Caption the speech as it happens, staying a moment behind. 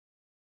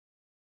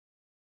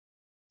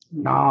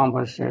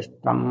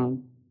नामश्रेष्ठम्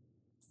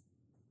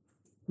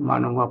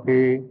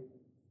मनुमपि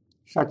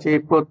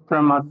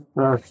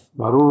शचीपुत्रमत्र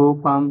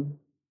स्वरूपम्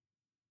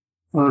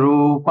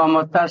रूपम्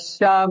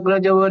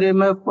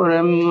तस्याग्रजवरिम्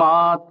पुरीम्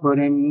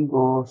माधुरीम्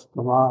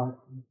गोस्तवात्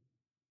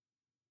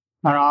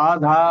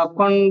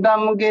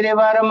राधाकुण्डम्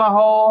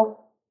गिरिवरमहो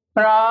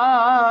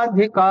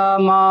राधिका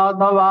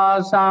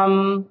माधवासाम्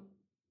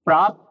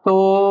प्राप्तो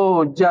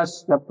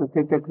जस्य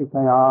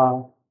प्रथितकृतया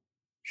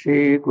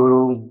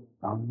श्रीगुरुं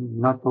तं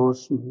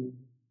नतोऽस्मि।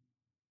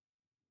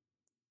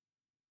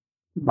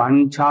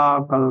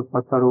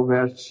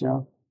 वञ्चाकल्पतरुभ्यश्च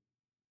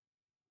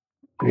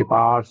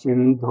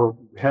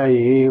कृपासिन्धुभ्य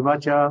एव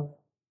च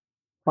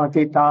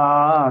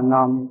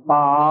पतितानां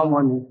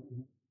पावनेभ्यो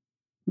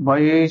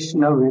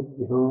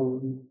वैष्णवेभ्यो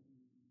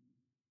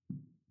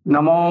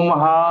नमो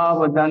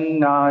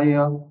महावदन्याय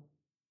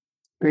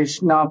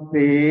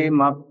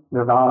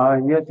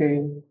कृष्णप्रेमप्रदायते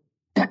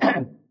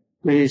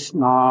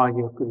कृष्णाय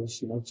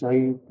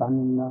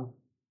कृष्णचैतन्य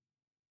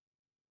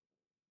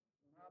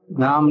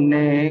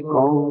नाम्ने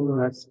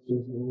गौरस्य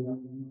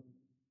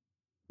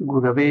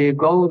गुरवे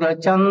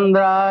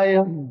गौरचन्द्राय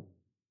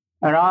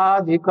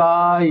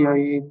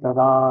राधिकायै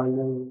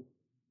तदायै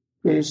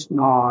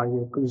कृष्णाय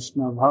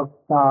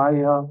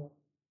कृष्णभक्ताय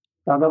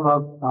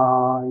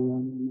तद्भक्ताय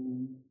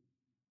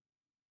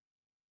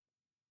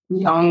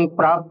यं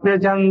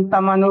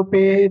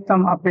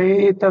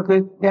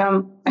प्राप्यजन्तमनुपेतमपेतकृत्यं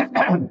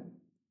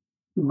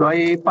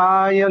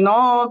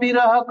द्वैपायनो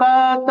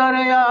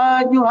विरहकातरया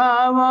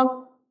जुहाव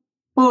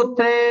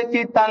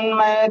पुत्रेति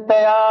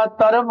तन्मयतया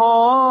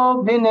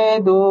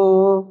तरवोऽभिनेदु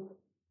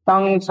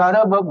तं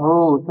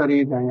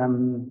सर्वभूतहृदयं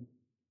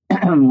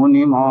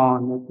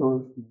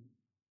मुनिमानतोऽस्मि।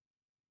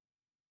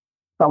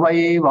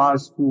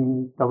 तवैवास्मि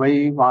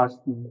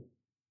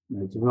न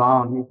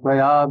जीवामि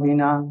त्वया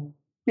विना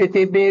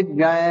इति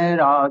विज्ञाय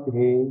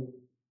राधे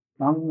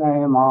तं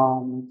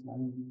नयमाम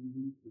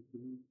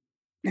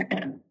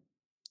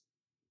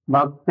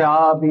भक्त्या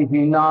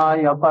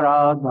विहीनाय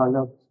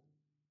अपराधलक्ष्य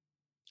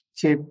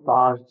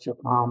क्षिप्ताश्च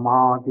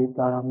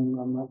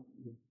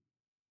कामादितरङ्गमग्ने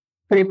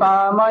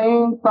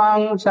कृपामयीं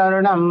त्वां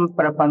शरणं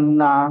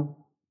प्रपन्ना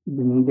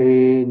वृन्दे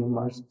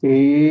नमस्ते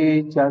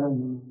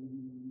चरणम्।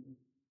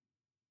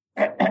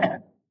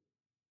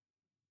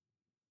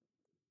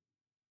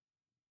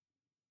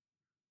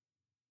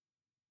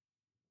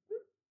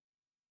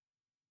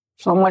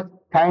 So much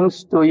thanks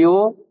to you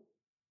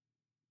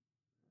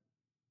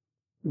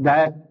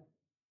that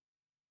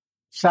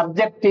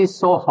subject is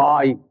so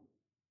high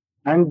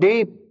and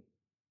deep,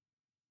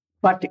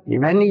 but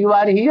even you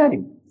are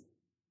hearing.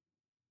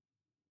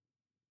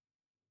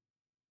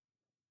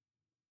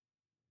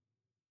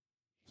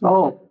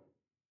 So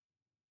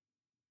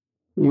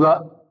you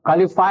are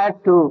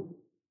qualified to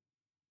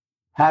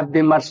have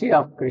the mercy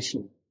of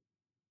Krishna.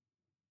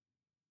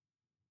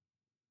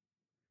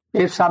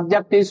 If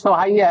subject is so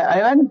high,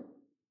 even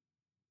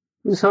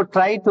you should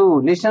try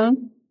to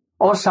listen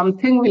or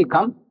something will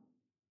come.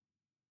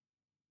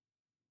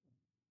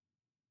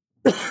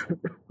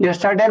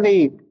 Yesterday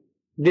we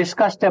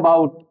discussed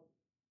about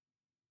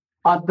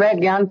Advait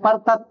Gyan Par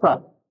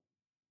Tattva.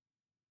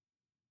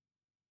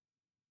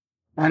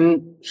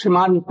 And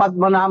Sriman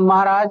Padmanabh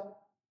Maharaj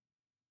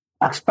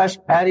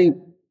expressed very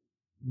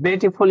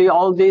beautifully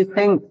all these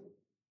things.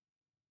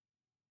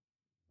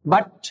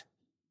 But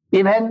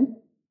even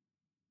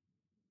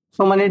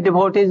so many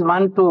devotees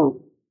want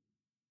to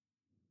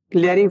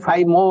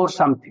clarify more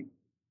something.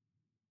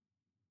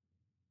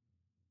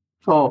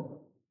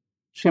 So,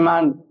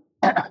 Sriman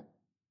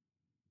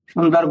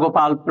Sundar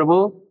Gopal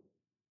Prabhu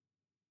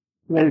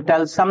will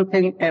tell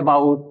something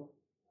about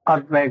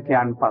Advait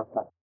Gyan Par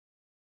Tattva.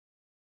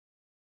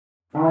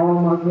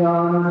 Om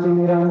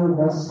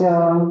Ajnana-timirandhasya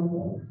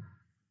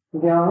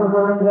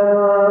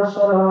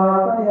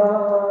Jnana-shalakaya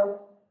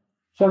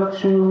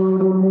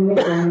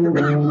Chakshur-militam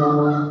Yena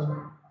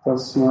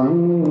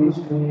Tasmai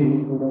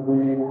Shri-Gurave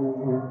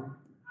Namaha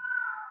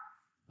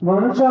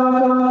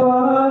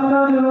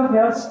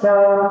Vancha-kalpa-tarubhyascha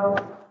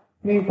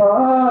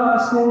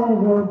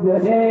Kripa-sindhubhya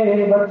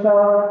eva cha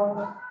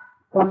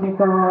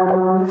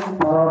Patitanam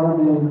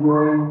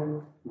pavanebhyo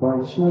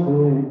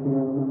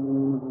Vaishnavebhyo.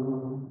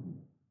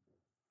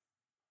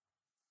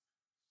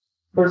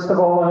 First of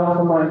all, I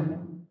offer my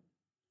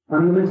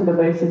unlimited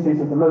obeisances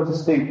at the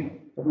lotus feet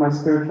of my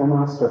spiritual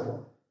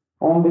master,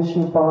 Om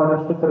Vishnu Pada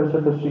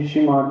Ashtakarashata Shri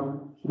Srimad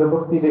Shri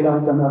Bhakti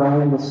Vedanta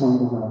Narayana Swami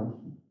Maharaj.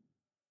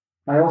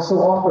 I also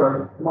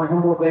offer my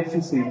humble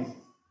obeisances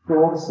to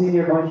all the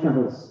senior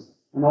Vaishnavas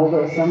and all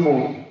the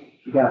assembled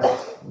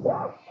guests.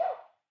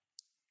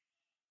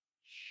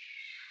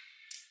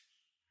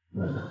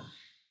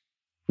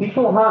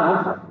 People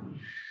have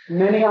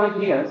many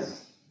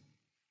ideas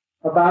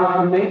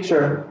about the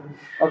nature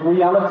of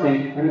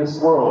reality in this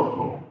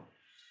world.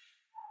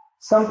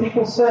 Some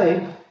people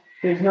say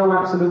there's no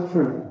absolute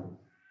truth.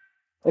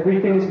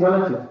 Everything is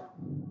relative.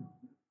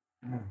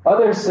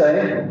 Others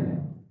say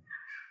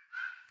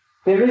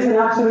there is an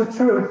absolute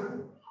truth,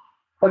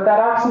 but that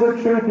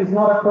absolute truth is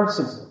not a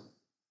person,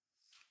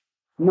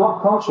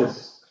 not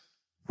conscious.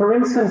 For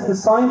instance, the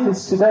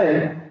scientists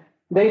today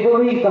They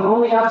believe the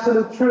only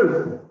absolute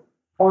truth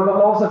are the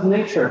laws of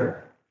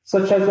nature,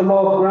 such as the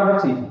law of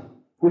gravity,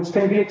 which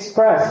can be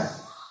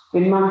expressed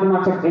in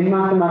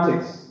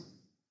mathematics.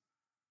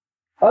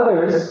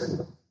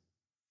 Others,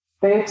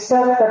 they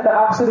accept that the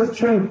absolute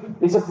truth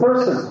is a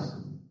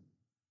person,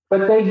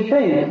 but they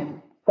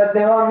think that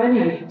there are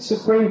many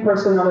supreme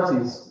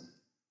personalities,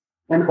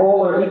 and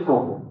all are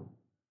equal.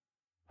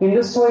 In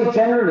this way,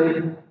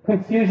 generally,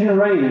 confusion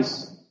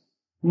reigns.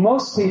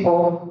 Most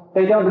people,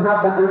 they don't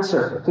have the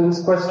answer to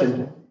this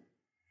question,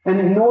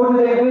 and nor do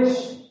they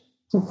wish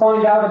to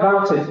find out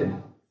about it,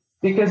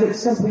 because it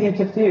simply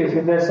interferes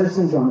with their sense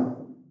enjoyment.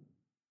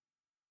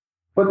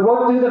 But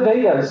what do the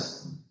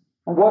Vedas,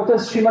 and what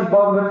does Srimad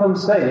Bhagavatam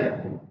say?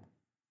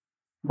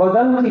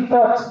 Vadanti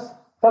tat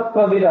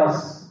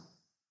tattvavidas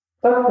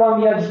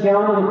tattvam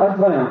yajnanam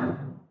advayam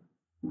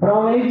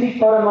brahmeti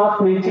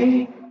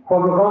paramatmeti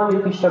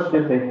bhagavaniti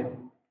shabdate.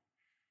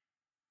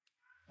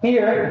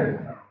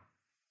 Here,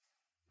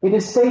 it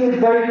is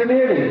stated very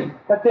clearly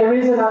that there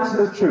is an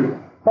absolute truth,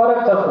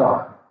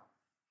 Paratattva.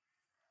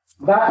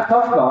 That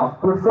tattva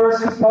refers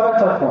to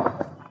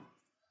Paratattva.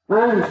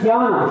 And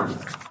jnana,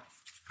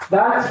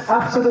 that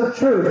absolute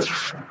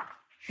truth,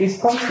 is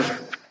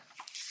constant.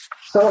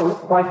 So,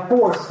 by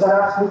force, that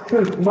absolute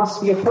truth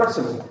must be a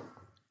person.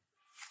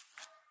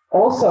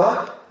 Also,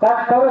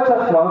 that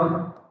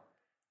Paratattva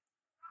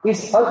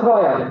is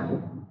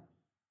Advaya.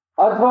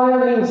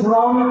 Advaya means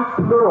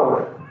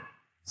non-plural.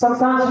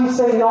 Sometimes we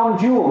say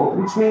non-dual,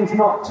 which means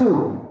not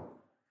two.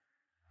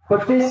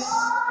 But this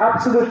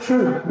absolute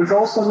truth is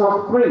also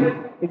not three,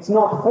 it's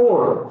not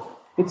four,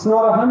 it's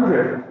not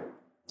 100.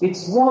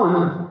 It's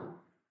one,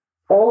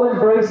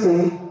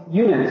 all-embracing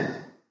unit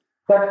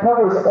that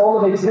covers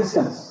all of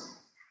existence.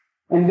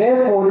 And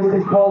therefore it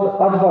is called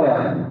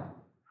Advaya.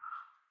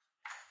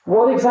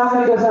 What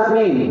exactly does that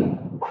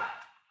mean?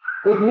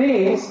 It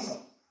means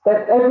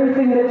that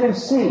everything that you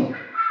see,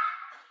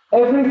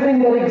 everything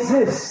that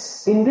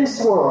exists in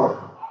this world,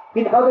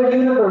 in other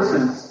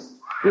universes,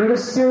 in the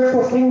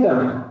spiritual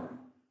kingdom,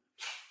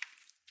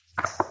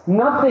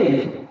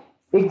 nothing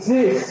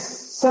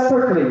exists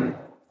separately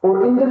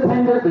or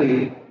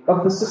independently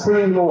of the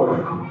Supreme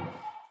Lord.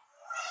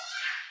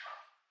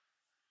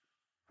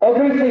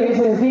 Everything is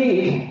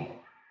indeed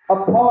a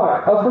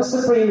part of the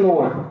Supreme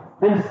Lord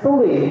and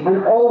fully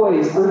and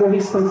always under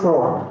His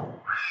control.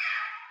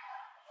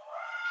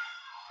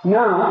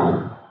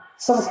 Now,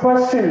 some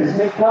questions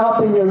may come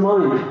up in your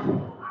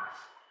mind.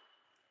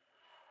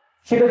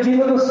 Srila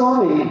Jiva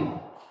Goswami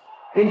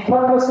in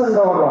Tattva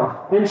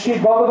Sandarbha and Sri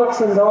Bhagavat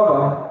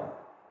Sandarbha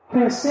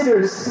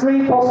considers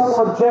three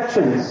possible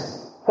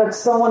objections that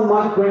someone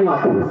might bring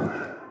up.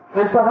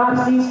 And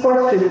perhaps these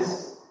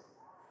questions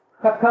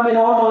have come in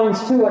our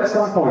minds too at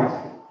some point.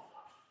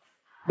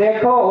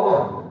 They're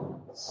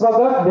called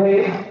Swagat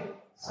Bhed,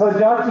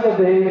 Swajatiya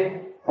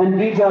Bhed, and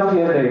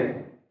Vijatiya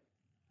Bhed.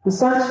 The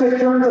Sanskrit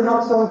terms are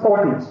not so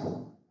important.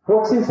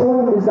 What's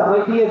important is the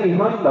idea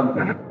behind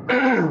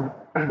them.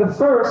 The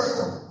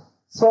first,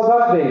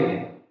 Swagat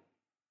Bhed.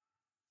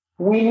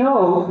 We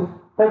know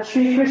that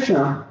Sri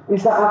Krishna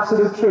is the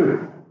absolute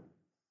truth.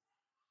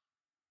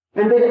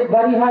 And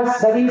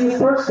that he is a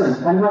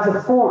person and has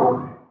a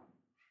form.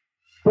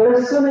 But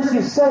as soon as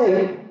you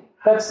say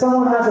that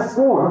someone has a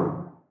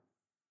form,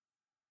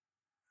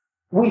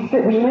 we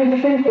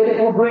may think that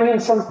it will bring in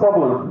some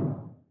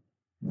problem.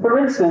 For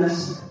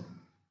instance,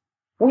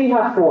 we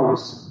have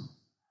forms.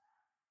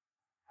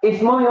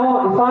 If I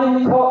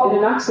am caught in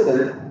an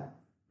accident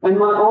and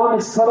my arm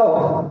is cut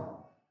off,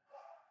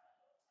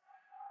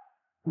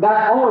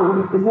 that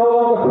arm is no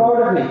longer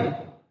part of me.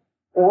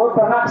 Or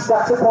perhaps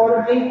that's a part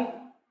of me,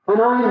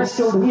 and I am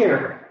still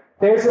here.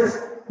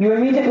 You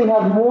immediately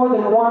have more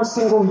than one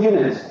single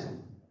unit.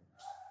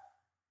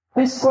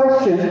 This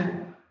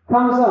question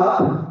comes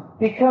up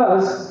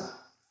because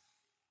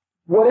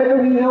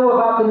whatever we know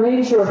about the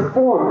nature of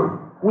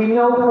form, we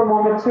know from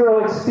our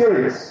material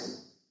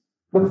experience.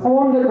 The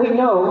form that we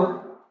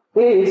know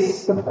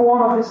is the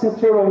form of this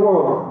material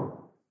world.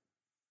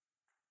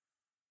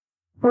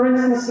 For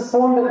instance, the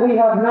form that we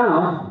have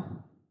now,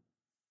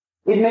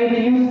 it may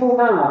be youthful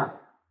now,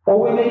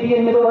 or we may be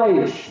in middle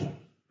age.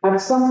 At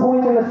some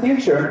point in the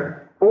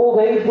future, old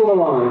age will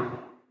arrive.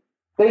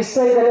 They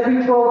say that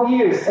every 12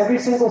 years, every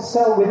single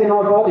cell within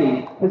our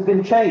body has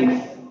been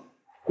changed.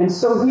 And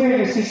so here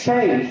you see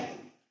change.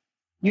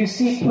 You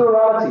see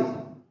plurality.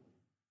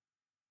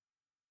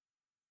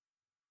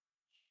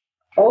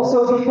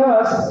 Also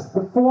because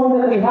the form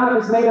that we have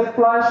is made of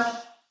flesh,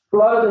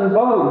 blood, and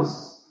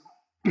bones.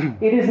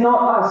 It is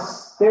not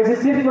us. There's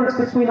a difference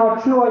between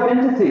our true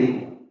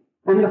identity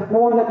and the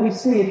form that we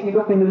see if we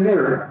look in the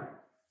mirror.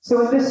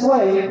 So in this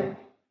way,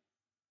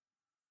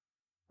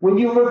 when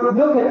you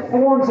look at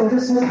forms in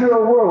this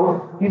material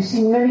world, you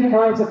see many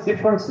kinds of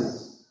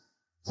differences.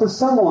 So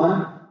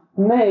someone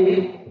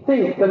may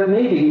think that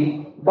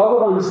maybe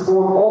Bhagavan's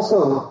form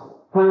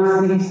also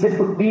has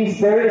these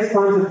various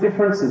kinds of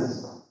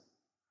differences.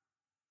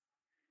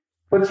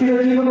 But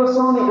Srila Jiva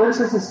Goswami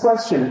answers this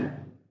question.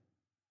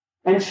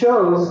 and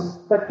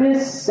shows that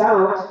this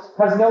doubt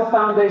has no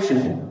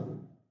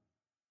foundation.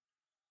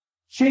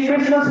 Sri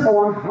Krishna's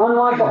form,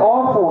 unlike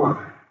our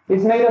form,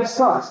 is made of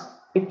Sat,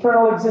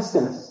 eternal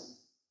existence,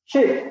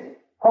 Chit,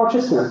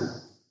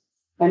 consciousness,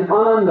 and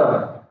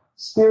Ananda,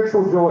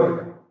 spiritual joy.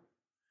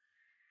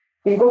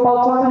 In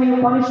Gopal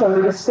Upanishad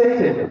it is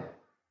stated,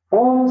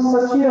 Om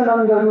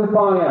Sachidananda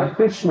Rupaya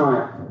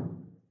Krishnaya.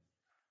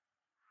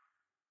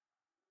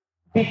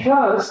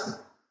 Because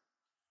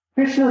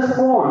Krishna's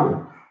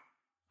form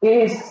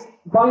is,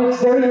 by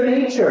its very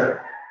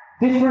nature,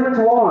 different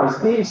to ours,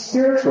 being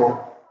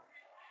spiritual,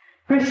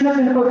 Krishna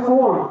can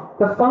perform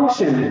the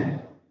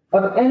function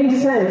of any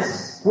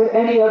sense with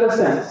any other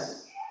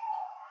sense.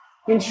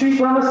 In Sri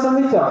Brahma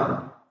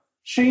Samhita,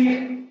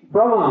 Sri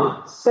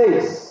Brahma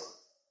says,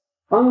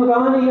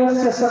 Angani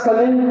yasya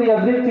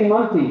sakalendriya vritti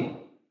manti,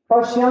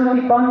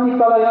 pashyanti panti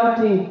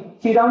kalayanti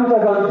chiram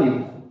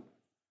jaganti,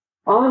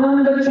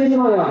 ananda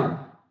chinmaya,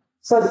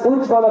 sad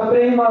ujvala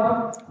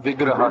prema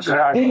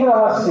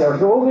vigrahasya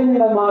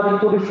govinda madi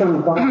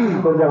purusham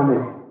bhakti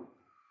bhajame.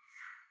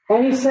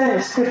 Any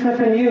sense Krishna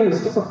can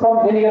use to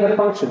perform any other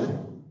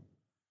function.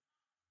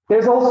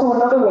 There's also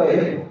another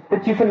way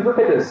that you can look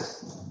at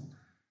this.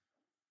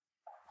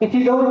 If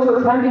you go into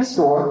a candy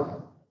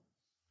store,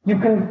 you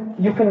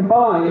can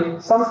buy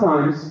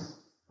sometimes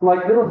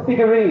like little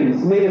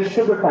figurines made of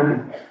sugar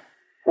candy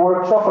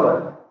or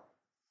chocolate.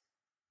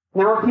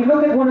 Now, if you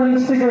look at one of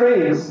these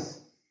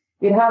figurines,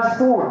 it has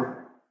form,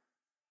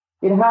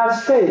 it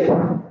has shape,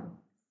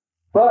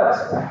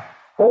 but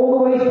all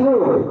the way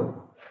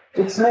through,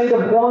 it's made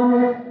of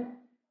one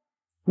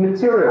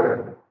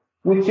material,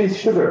 which is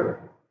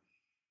sugar.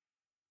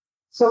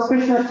 So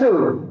Krishna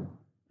too,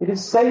 it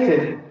is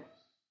stated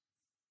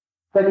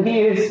that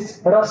he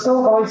is Rasa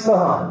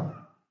Vaisaha,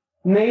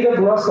 made of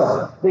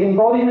rasa, the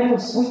embodiment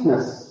of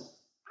sweetness.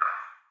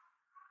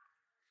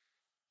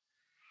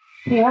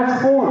 He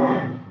has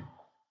form,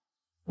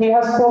 he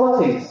has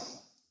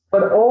qualities,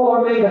 but all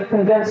are made of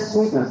condensed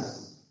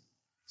sweetness.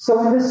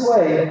 So in this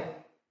way,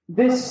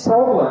 this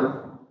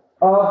problem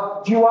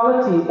of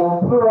duality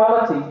or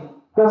plurality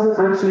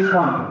doesn't actually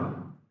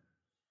come.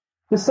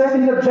 The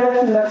second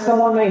objection that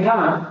someone may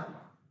have,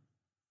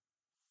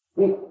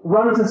 it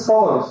runs as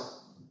follows.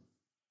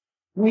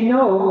 We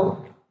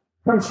know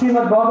from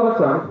Srimad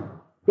Bhagavatam,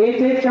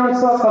 Ete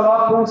Chansa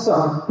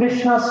Kalapunsa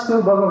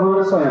Krishnastu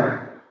Bhagavan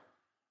Swayam,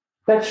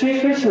 that Sri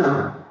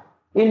Krishna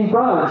in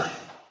Braj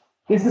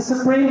is the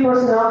Supreme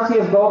Personality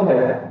of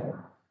Godhead.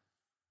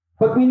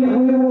 But we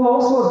will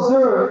also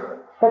observe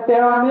that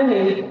there are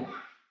many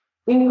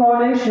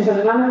incarnations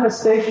and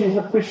manifestations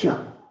of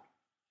Krishna,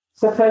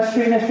 such as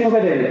Sri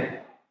Nrsimhadev,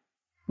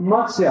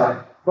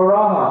 Matsya,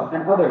 Varaha,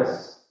 and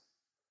others.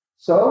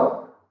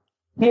 So,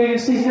 here you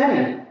see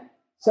many.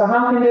 So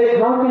how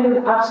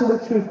can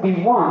absolute truth be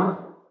one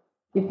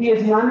if he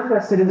has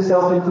manifested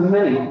himself into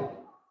many?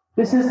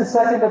 This is the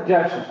second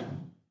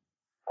objection.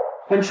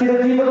 And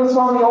Srila Jiva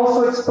Goswami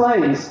also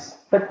explains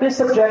that this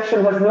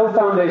objection has no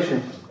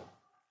foundation.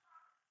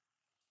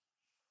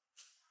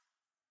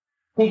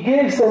 He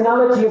gives the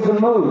analogy of the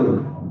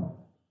moon.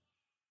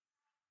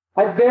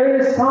 At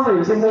various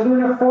times in the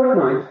lunar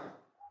fortnight,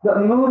 the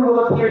moon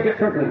will appear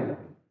differently.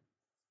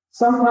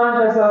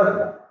 Sometimes as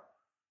a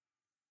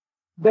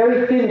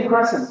very thin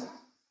crescent,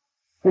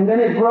 and then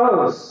it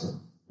grows,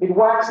 it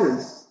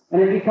waxes,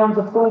 and it becomes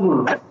a full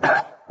moon,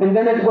 and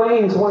then it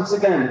wanes once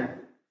again.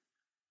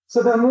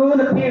 So the moon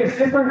appears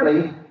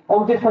differently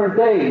on different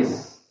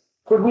days,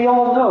 but we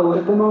all know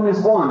that the moon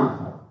is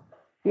one.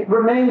 It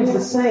remains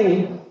the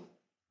same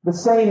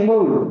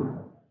moon.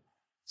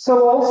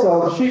 So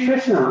also, Sri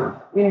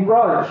Krishna in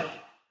Braj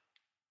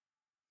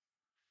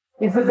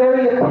is the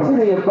very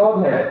epitome of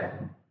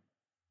Godhead.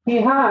 He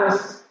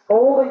has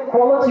all the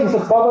qualities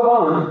of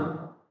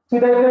Bhagavan to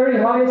their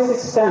very highest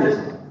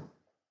extent.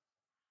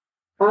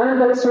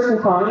 And at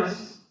certain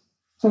times,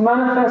 to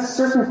manifest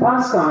certain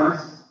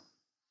pastimes,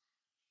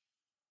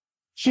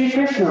 Sri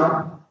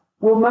Krishna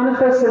will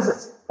manifest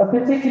as a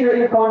particular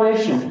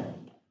incarnation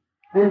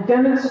and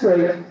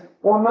demonstrate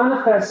or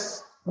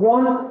manifest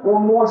one or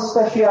more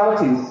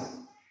specialities.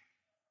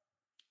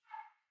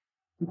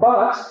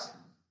 But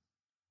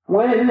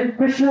when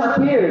Krishna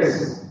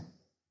appears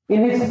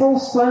in his full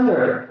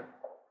splendor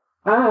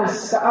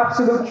as the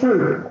absolute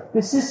truth,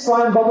 this is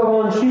Swayam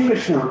Bhagavan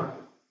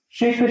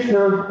Sri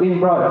Krishna in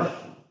Braj.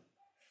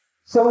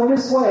 So in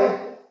this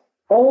way,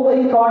 all the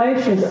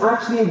incarnations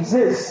actually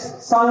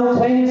exist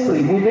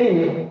simultaneously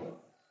within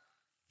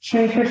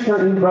Sri Krishna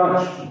in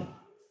Braj.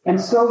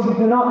 And so you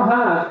do not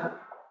have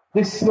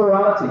this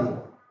plurality.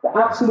 The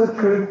absolute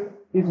truth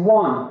is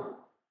one.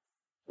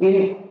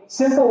 In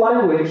simple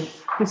language,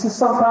 this is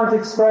sometimes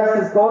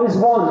expressed as God is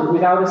one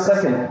without a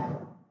second.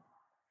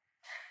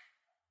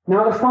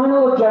 Now the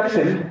final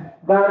objection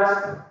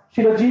that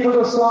Srila Jiva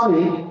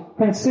Goswami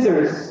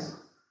considers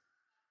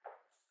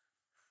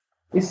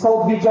is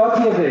called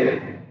Vijatiya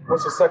Ved.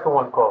 What's the second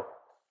one called?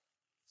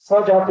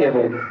 Svajatiya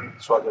Ved.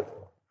 Swajatiya.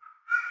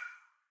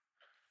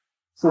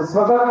 So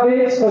Svagat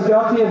Ved,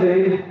 Svajatiya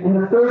Ved,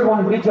 and the third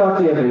one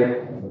Vijatiya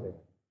Ved.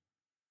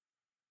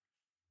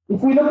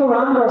 If we look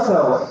around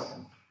ourselves,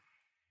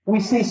 we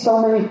see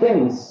so many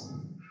things.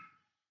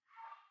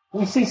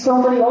 We see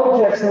so many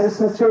objects in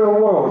this material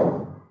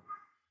world.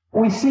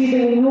 We see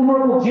the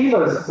innumerable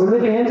jivas, the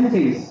living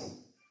entities,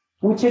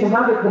 which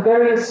inhabit the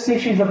various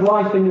species of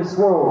life in this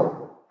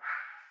world.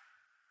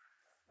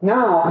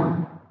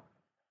 Now,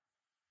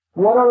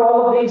 what are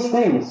all of these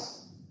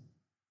things?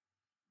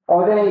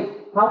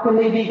 How can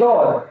they be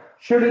God?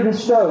 Surely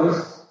this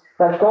shows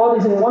that God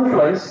is in one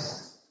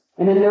place,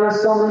 and then there are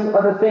so many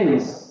other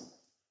things.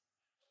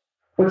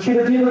 But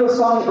Srila Jiva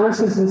Goswami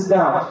answers this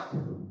doubt.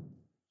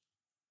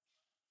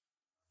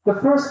 The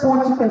first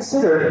point to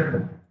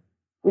consider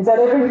is that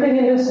everything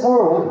in this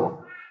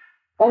world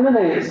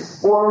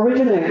emanates or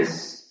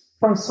originates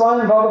from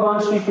Swayam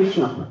Bhagavan Sri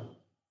Krishna.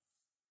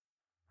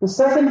 The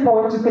second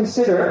point to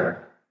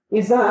consider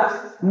is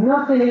that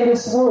nothing in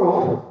this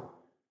world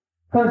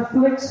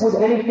conflicts with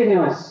anything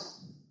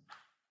else.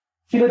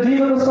 Srila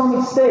Jiva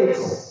Goswami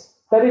states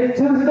that if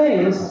two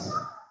things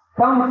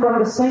come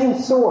from the same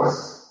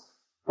source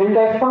and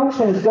their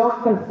functions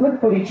don't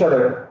conflict with each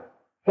other,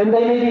 then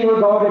they may be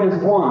regarded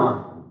as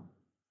one.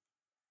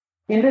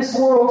 In this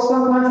world,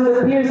 sometimes it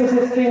appears as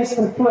if things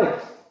conflict,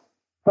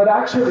 but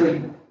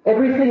actually,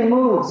 everything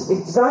moves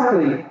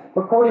exactly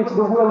according to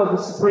the will of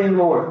the Supreme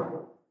Lord.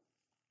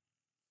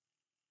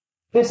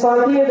 This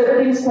idea that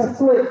things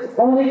conflict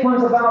only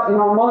comes about in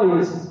our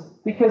minds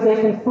because they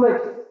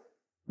conflict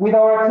with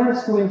our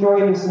attempts to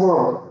enjoy this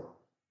world.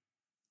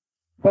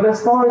 But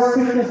as far as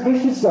Krishna's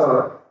wishes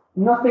go,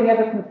 nothing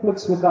ever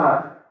conflicts with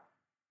that.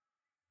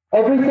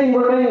 Everything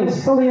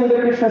remains fully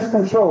under Krishna's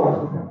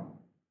control.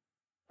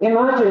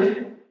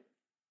 Imagine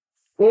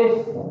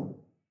if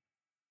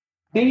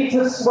beads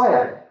of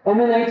sweat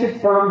emanated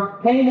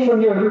from pain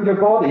from your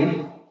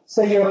body,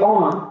 say your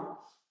arm.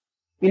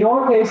 In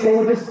our case, they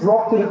would just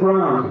drop to the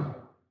ground,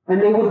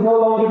 and they would no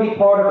longer be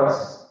part of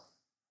us.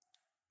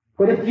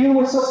 But if you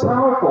were so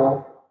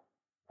powerful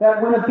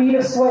that when a bead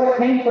of sweat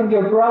came from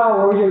your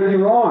brow or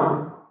your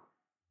arm,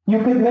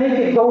 you could make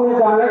it go in a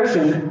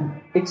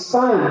direction,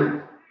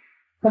 expand,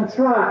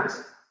 contract,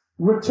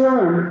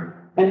 return,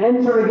 and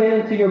enter again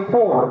into your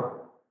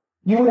pore,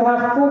 you would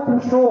have full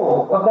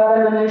control of that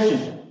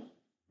emanation.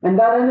 And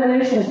that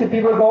emanation could be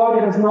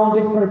regarded as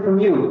non-different from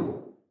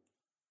you.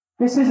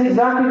 This is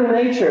exactly the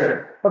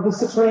nature of the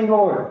Supreme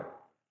Lord.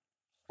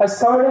 As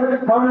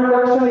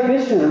Karnadakshami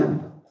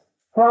Vishnu,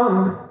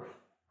 from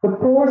the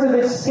pores of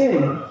his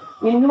skin,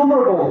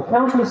 innumerable,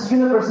 countless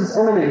universes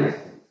emanate,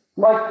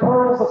 like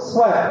pearls of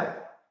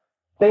sweat.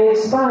 They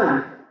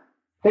expand,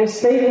 they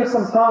stay for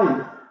some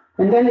time,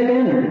 and then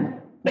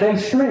again, they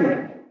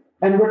shrink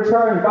and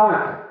return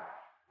back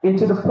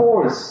into the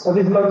pores of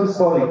his lotus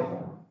body.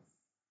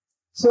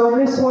 So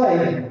in this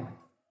way,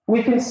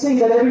 we can see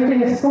that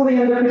everything is fully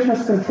under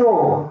Krishna's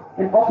control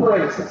and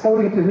operates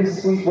according to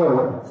his sweet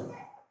will.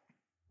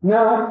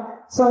 Now,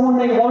 someone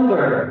may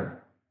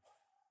wonder,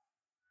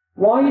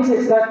 why is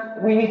it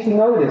that we need to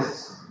know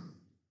this?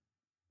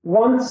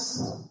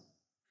 Once,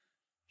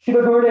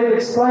 Srila Gurudev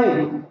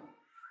explained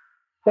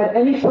that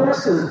any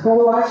person who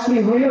will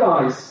actually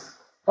realize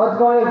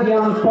Advaya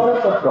Dhyan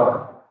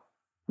Paratattva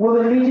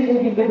will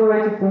immediately be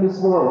liberated from this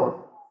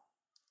world.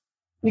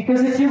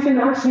 Because if you can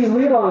actually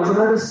realize and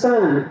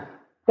understand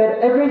that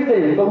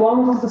everything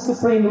belongs to the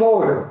Supreme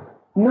Lord,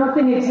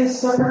 nothing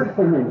exists separately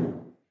from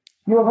him,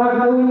 you will have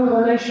no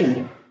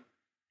inclination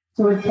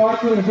to try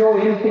to enjoy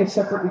anything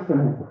separately from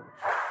him.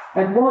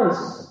 At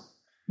once,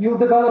 you will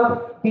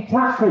develop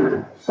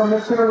detachment from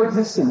material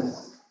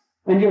existence,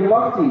 and your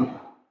bhakti,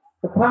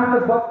 the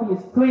path of bhakti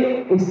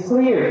is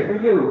clear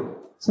for you,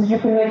 so you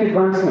can make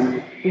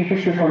advancement in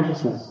Krishna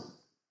consciousness.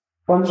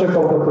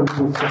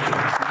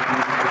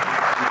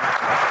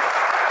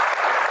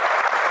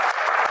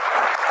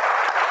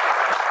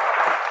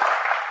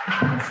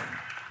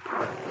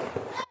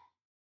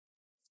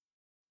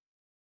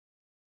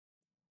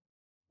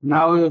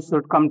 Now you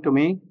should come to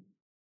me.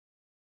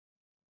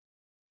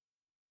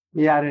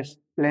 We are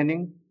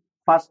explaining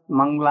first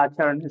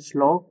Mangalacharana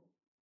Slok.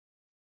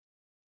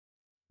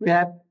 We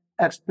have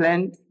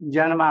explained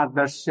Janma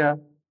Darsya,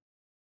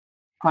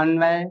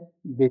 Anvay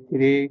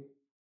Vitirek,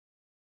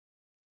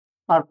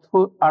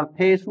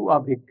 Artheshu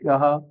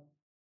Abhigraha.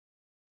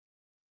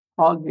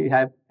 All we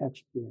have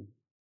explained.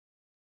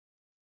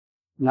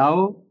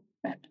 Now,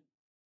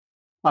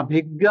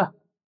 Abhigraha.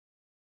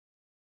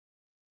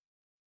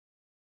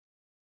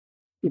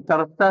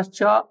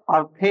 Itartascha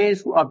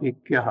Artheshu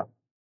Abhigraha.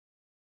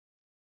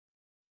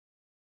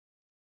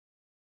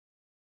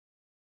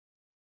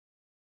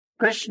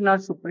 Krishna,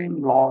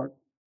 Supreme Lord,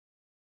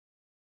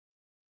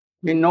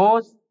 He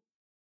knows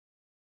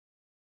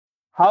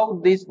how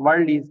this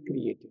world is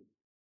created.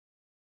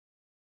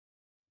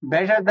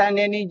 Better than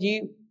any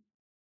jeev.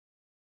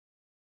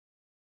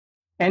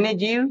 Any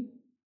jeev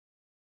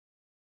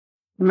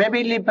may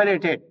be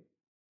liberated,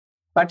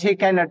 but he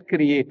cannot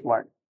create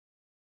world.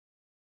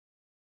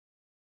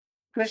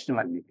 Krishna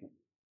only can.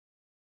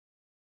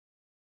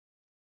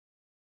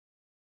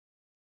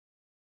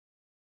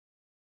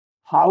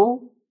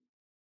 How?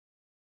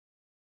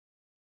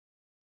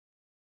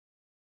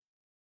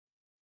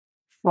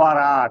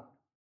 Swarat.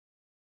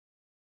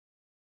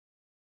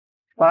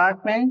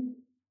 Swarat means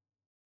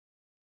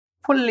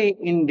fully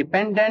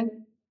independent.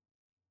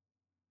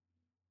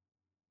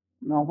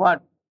 No,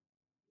 what?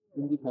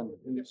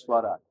 Independent.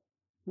 Swarat.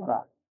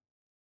 Swarat.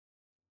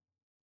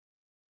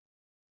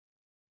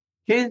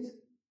 He is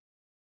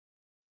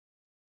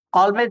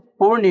always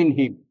Purna in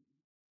him.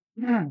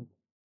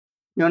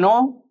 You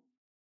know,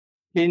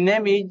 his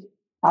name is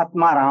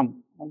Atmaram.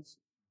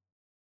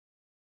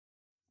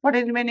 What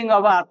is the meaning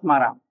of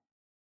Atmaram?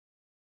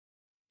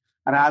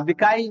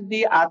 Radhika is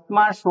the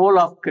Atma soul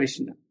of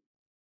Krishna.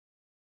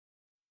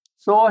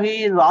 So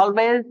he is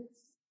always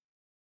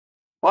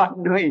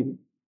what doing?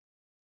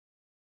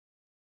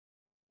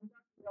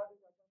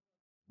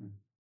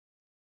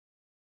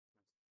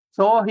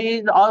 So he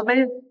is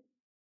always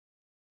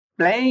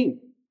playing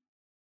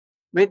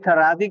with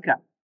Radhika.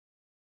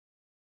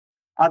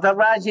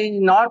 Otherwise he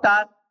is not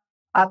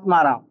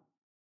Atmaram.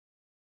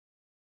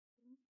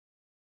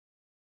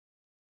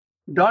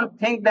 Don't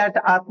think that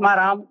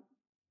Atmaram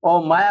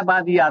or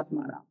Mayavadi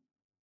Atmaram,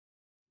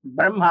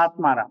 Brahma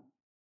Atmaram.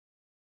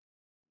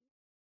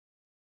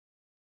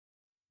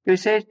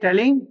 Krishna is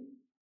telling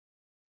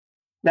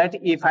that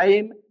if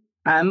I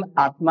am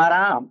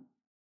Atmaram,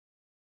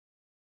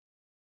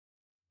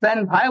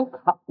 then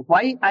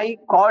why I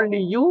called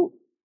you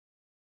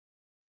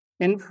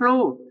in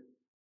flute?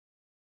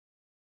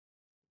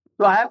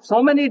 So I have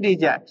so many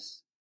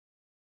desires.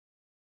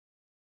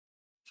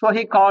 So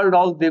he called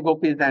all the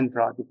gopis and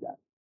Radhika.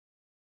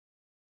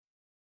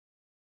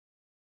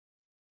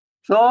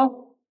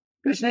 So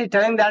Krishna is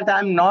telling that I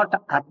am not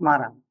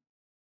Atmaram,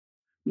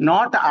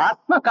 not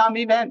Atma Kam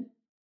even.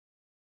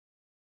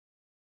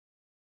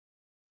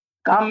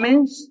 Kam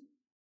means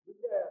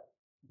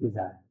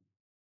desire.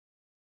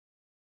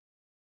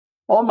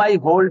 Oh, my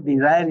whole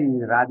desire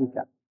is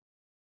Radhika.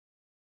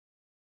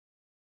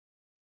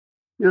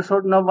 You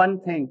should know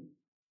one thing.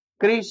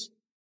 Krishna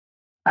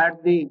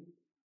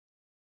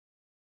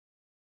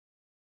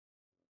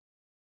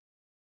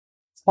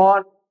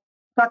for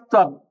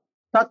Tattva,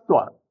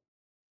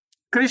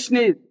 Krishna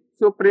is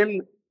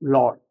Supreme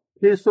Lord.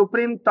 He is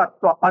Supreme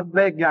Tattva,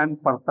 Advai Gyan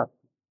Partat.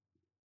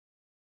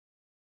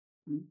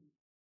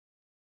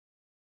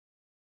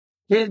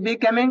 He is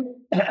becoming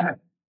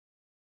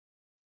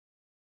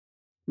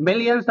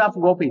millions of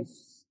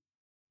gopis,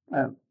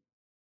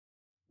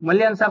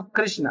 millions of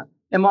Krishna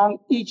among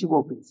each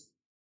gopis,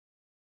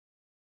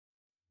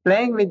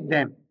 playing with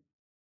them.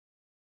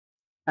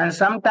 And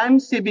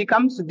sometimes he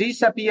becomes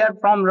disappear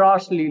from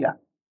Ras Leela.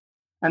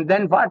 And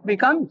then what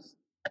becomes?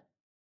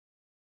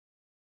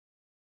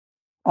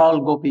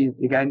 All gopis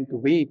began to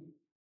weep,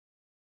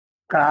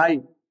 cry,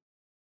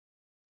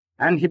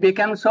 and he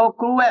became so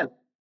cruel.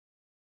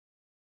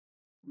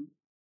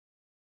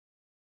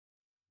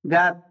 They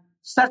are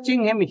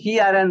searching him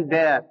here and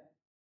there,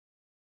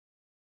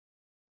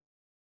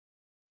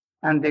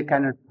 and they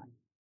cannot find.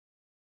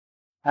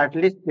 At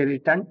least they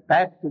returned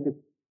back to the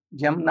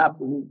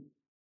Jamnapuri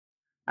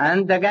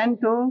and began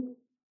to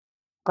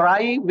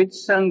cry with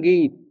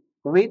Sangeet,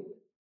 with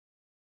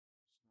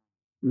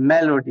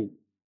melody.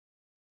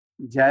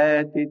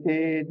 Jayati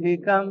te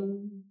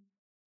dhikam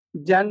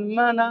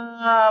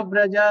janmana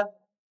braja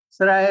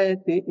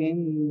srayati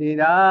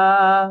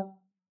indira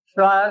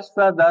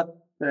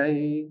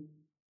swasvadatrai.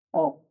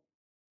 Oh,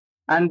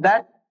 and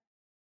that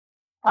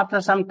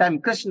after some time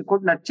Krishna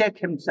could not check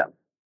himself.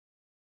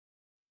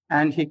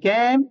 And he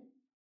came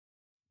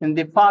in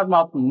the form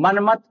of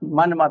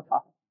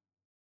Manmatha.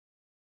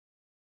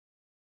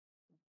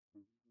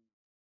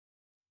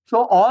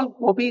 So all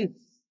gopis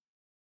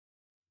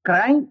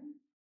crying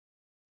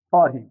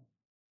for him.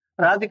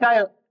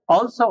 Radhika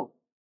also.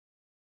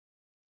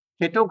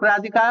 He took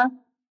Radhika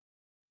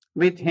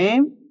with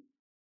him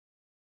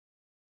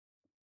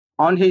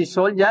on his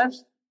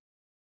shoulders,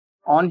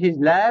 on his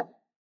lap,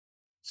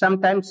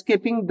 sometimes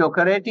skipping,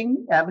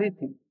 decorating,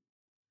 everything.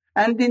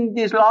 And in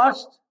this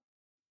last,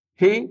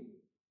 he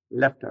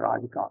left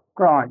Radhika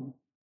crying.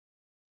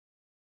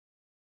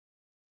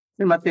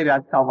 Srimati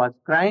Radhika was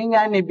crying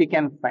and he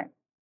became faint.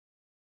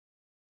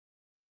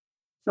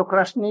 So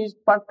Krishna is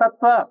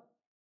Partattva,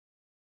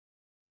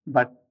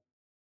 but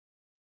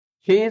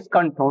he is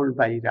controlled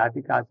by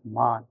Radhika's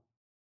mind.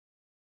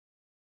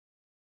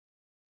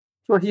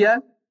 So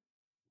here,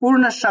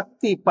 Purna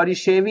Shakti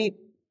Parishevit.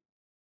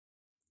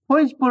 Who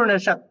is Purna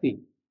Shakti?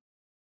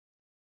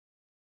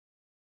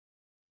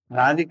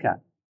 Radhika.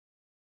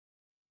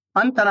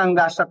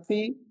 Antaranga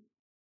Shakti,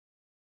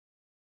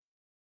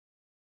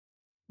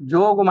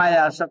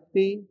 Yogamaya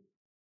Shakti,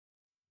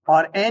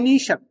 or any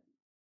Shakti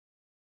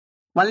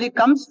only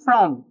comes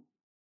from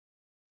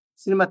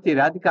Srimati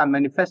Radhika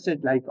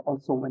manifested like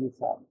also many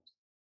forms.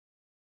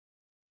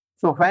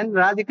 So when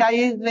Radhika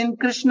is in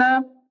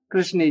Krishna,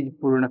 Krishna is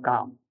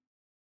Purnakam.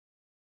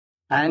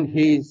 And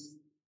he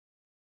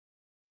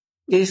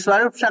is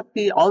Swarup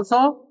Shakti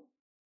also,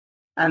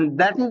 and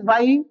that is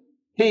why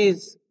he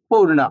is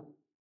Purna.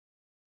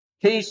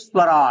 He is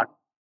Swarat.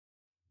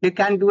 He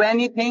can do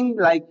anything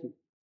like it.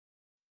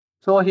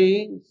 So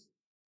he is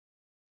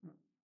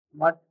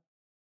what?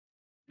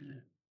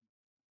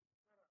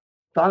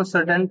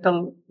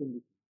 transcendental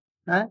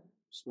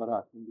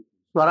Swarat.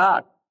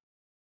 Swarat.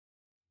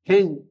 He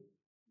is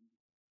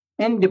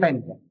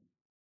independent.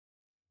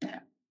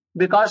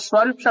 Because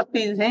Swarup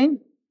Shakti is him,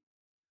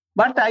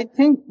 but I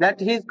think that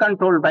he is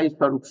controlled by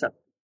Swarup Shakti.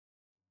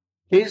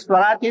 He is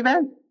Swarat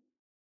even,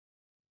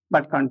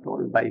 but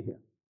controlled by him,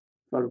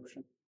 Swarup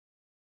Shakti.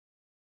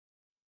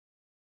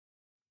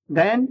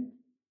 Then,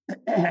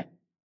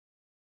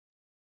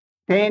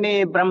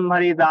 Tene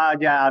Brahmarida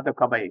Jayad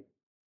Kabai.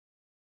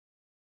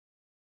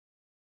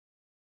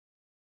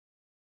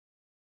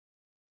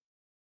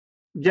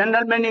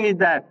 General meaning is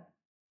that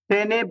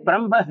Tene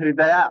Brahma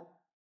Hridaya.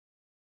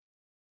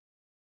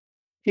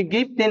 He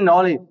gives the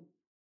knowledge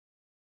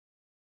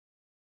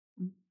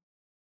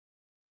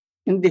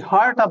in the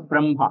heart of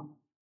Brahma.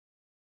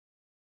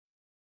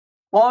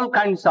 All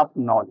kinds of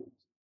knowledge.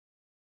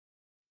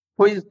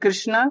 Who is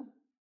Krishna?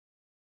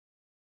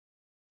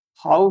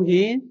 How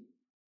he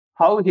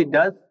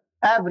does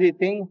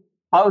everything,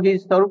 how he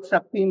is Swarup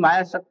Shakti,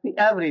 Maya Shakti,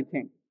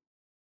 everything.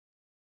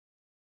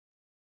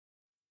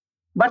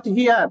 But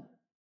here,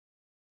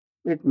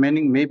 its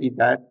meaning may be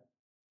that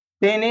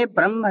Tene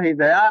Brahma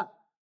Hridaya.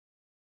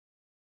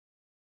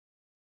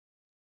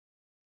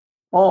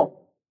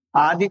 Oh,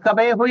 Adi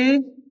Kabai who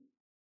is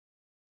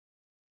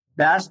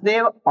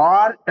Vyasdev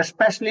or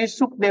especially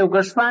Sukdev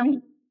Goswami.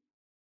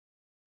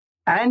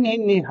 And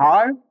in his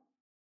heart,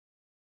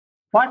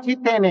 what he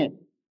tene,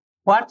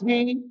 what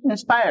he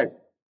inspired,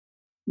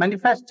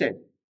 manifested.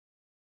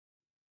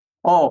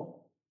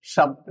 Oh,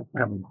 Shabda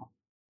Brahma.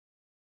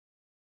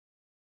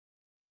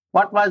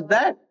 What was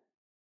that?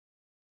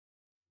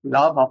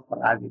 Love of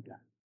Radhika.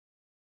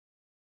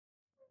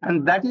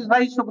 And that is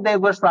why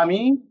Sukdev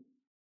Goswami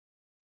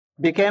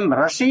became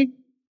Rashi,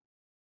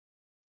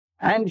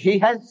 and he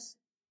has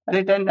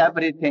written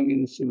everything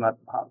in Srimad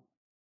Bhagavatam.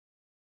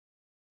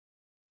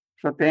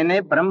 So,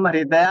 Tene Brahma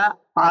Hridaya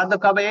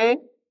Adakabe.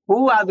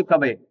 Who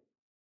Adakabe?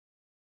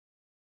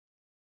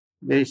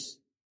 This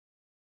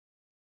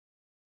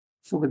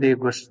Sukdev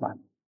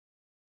Goswami.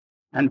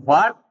 And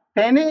what?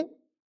 Tene?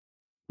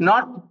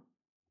 Not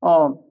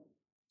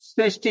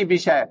Srishti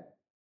Vishaya.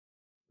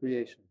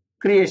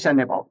 Creation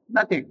about.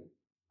 Nothing.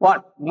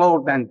 What?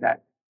 More than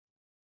that.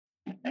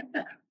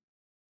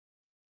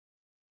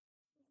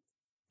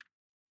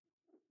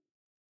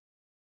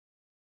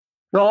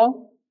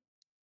 So,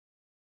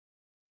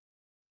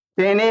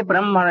 Tene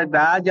Brahma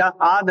Hridaya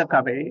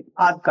Adakabe.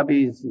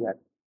 Adakabe is here.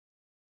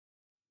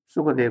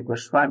 Sukadeva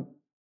Goswami.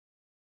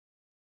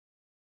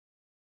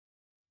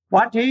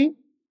 What he?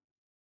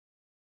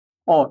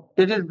 Oh,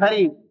 it is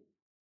very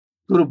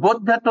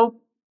Durbuddha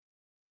to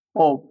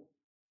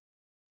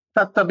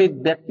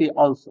Tattvavid Bhakti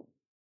also.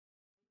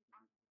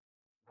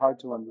 Hard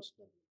to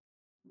understand.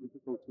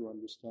 Difficult to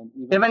understand.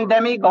 Even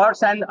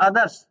demigods and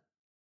others,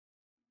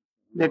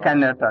 they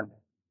cannot understand.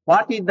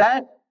 What is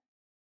that?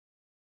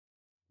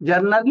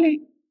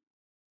 Generally,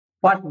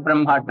 what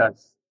Brahma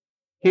does?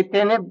 He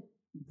tene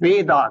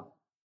Vedas.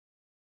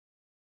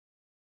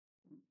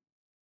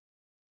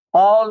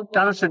 All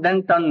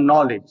transcendental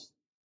knowledge.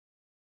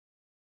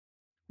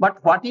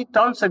 But what is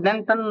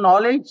transcendental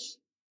knowledge?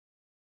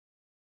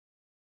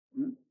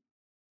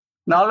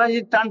 Knowledge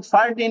is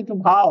transferred into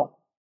bhav.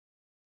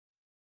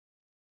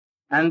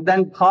 And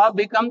then bhav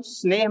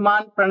becomes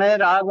snehman, pranay,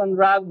 rag,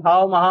 anurag,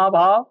 bhav,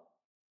 mahabhav,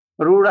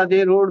 rood,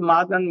 adi, rood,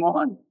 madan,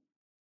 mohan.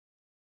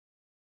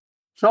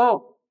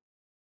 So,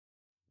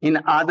 in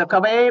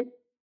Adakabe,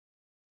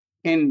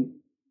 in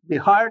the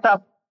heart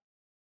of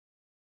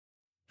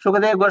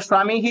Sukadeva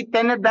Goswami, he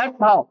tended that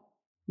bhav,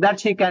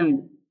 that he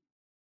can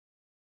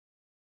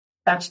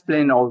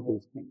explain all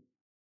these things.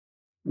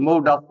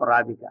 Mood of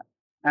Radhika.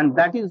 And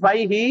that is why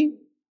he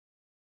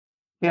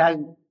has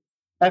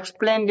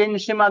explained in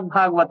Srimad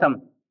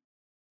Bhagavatam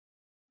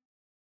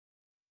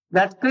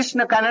that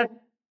Krishna cannot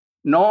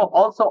know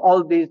also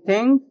all these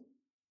things.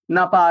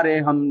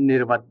 Napareham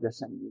nirvadya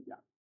sanjaya.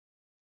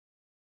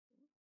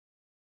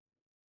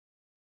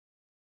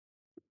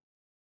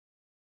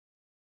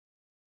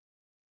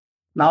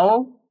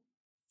 Now,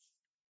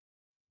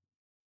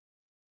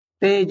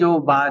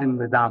 tejo bar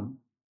mridam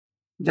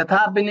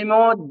jatha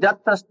binimo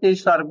jataste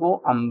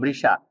sargo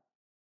ambrisha.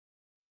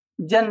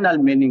 General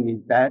meaning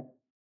is that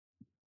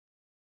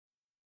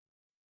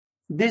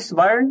this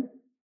world,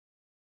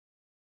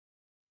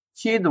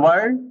 Chid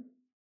world,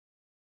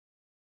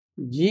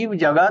 Jeev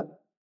Jagat,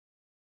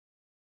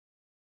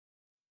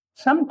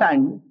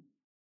 sometimes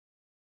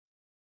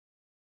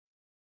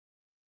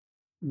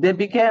they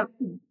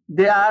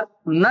are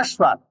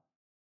nashwat.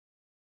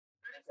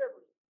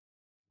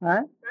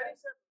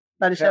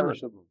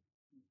 Perishable.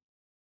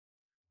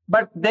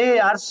 But they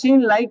are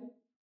seen like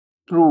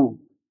true.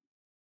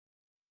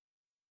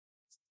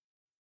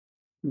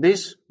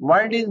 This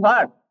world is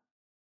what?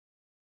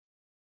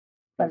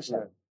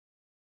 Perishable.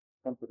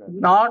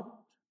 Not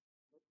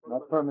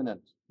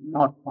permanent.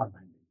 Not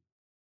permanent.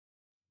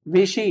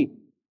 We see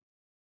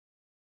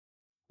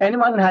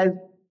anyone has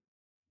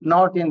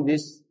not in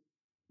this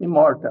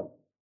immortal.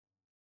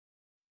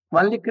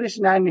 Only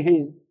Krishna and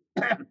his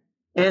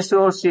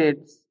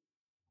associates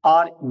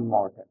are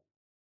immortal.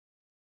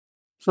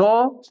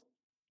 So,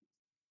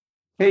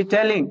 he is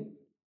telling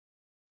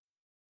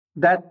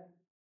that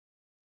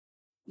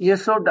you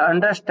should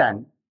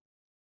understand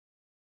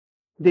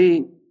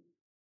the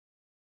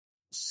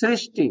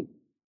Srishti,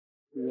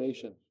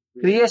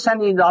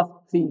 creation is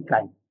of three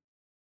kinds.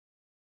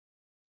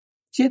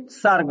 Chit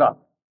Sarga.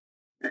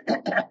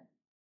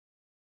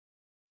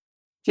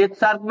 Chit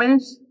Sarga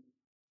means,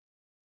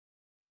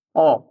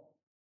 Golok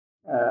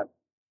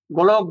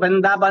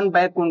Vrindavan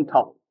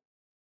Vaikuntha.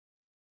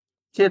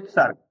 Chit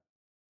Sarga.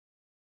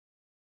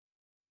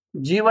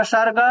 Jiva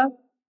Sarga,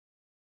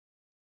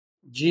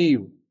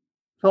 Jeev,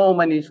 so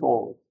many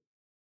souls.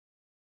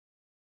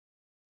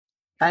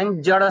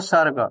 And Jada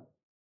Sarga,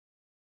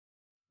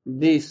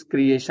 this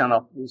creation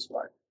of this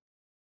world.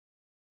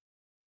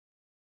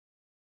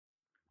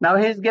 Now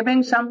he is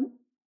giving some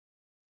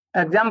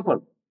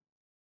example.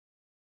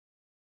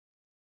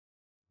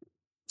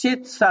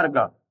 Chit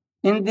Sarga.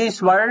 In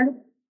this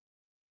world,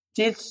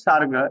 Chit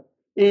Sarga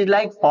is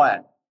like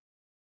fire.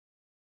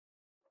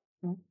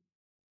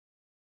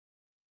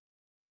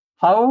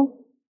 How?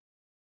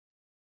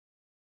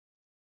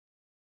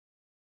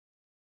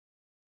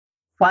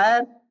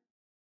 Fire.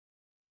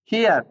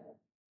 Here,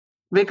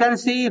 we can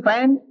see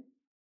when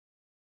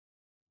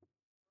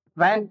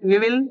we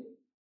will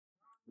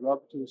rub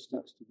two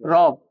sticks together.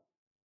 Rub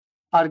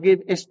or give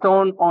a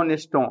stone on a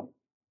stone,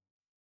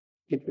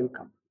 it will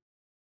come.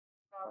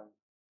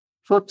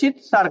 So Chit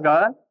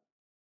Sarga,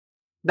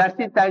 that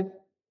is the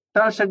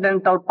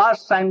transcendental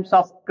pastimes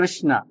of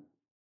Krishna.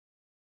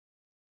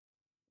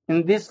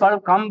 In this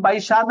world come by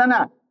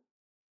sadhana,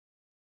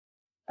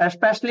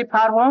 especially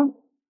for whom?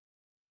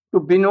 To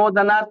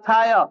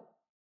Vinodanarthaya,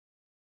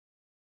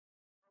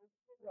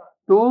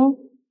 to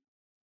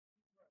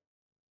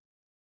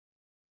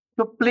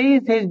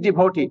please his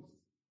devotees.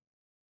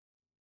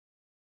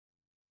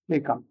 They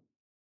come.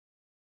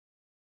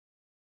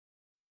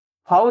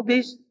 How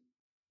this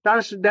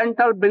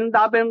transcendental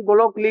Vrindavan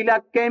Golok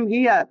Leela came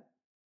here?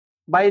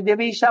 By the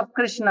wish of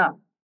Krishna.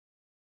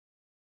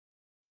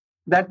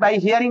 That by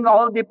hearing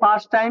all the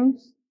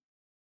pastimes,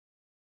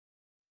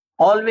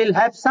 all will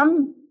have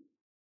some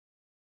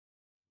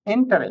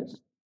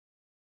interest,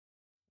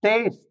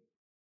 taste.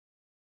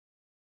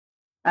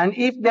 And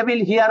if they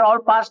will hear all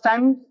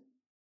pastimes,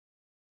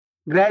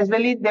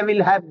 gradually they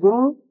will have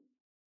Guru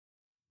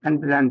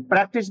and then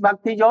practice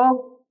Bhakti Yoga,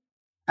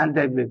 and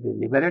they will be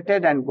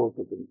liberated and go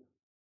to Vrindavan.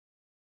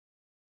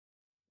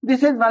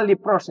 This is only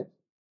process.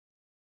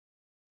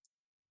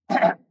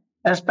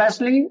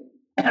 Especially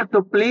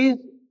to please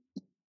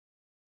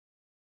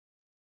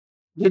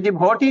the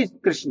devotees,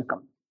 Krishna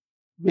comes.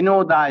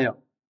 Vinodaya.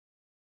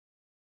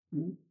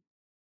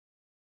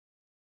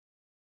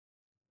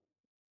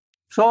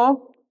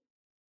 So,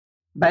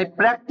 by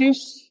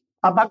practice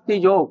of Bhakti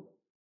Yoga,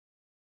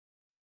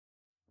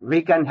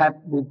 we can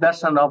have the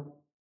darshan of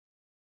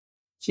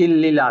Chil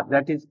Lila,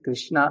 that is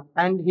Krishna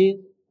and his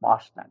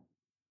pastime.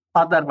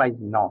 Otherwise,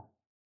 no.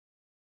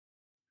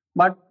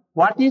 But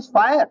what is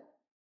fire?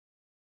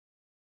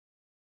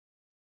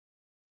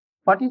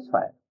 What is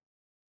fire?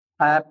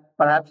 I have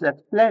perhaps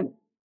explained.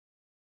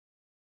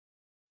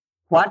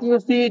 What you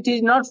see, it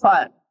is not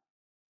fire.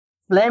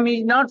 Flame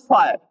is not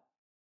fire.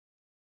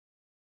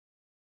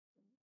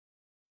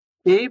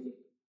 If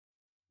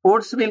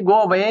woods will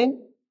go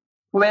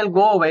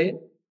away,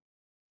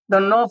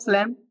 then no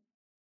flame.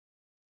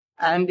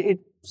 And it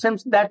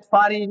seems that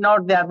fire is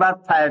not there,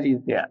 but fire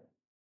is there.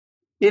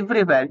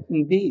 Everywhere,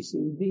 in this,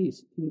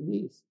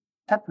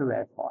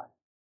 everywhere fire.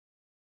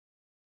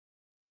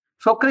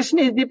 So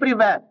Krishna is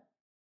everywhere.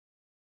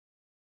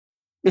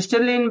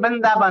 Still in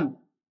Vrindavan,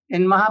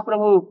 in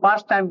Mahaprabhu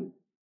pastime,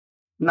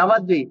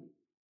 Navadvip,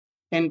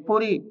 in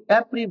Puri,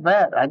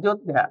 everywhere,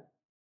 Ajodhya.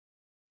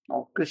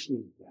 Oh, Krishna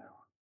is there.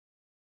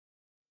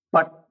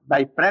 But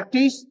by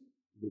practice,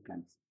 we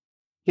can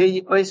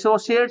see. His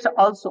associates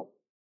also.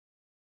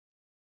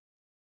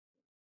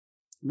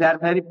 They are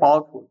very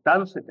powerful,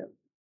 transcendental.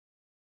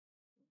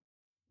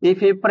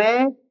 If you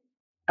pray,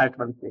 at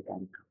once they can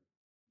come.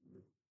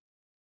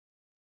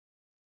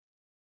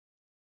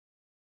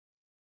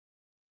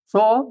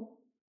 So,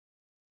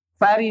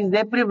 fire is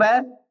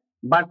everywhere,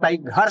 but by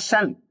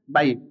gharshan,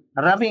 by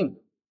rubbing,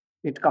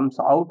 it comes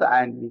out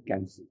and we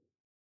can see.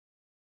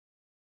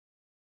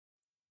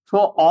 So,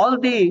 all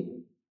the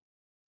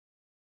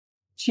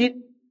Chit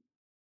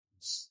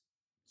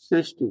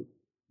Srishti,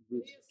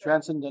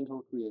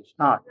 transcendental creation.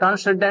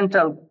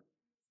 Transcendental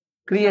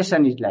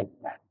creation is like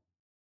that.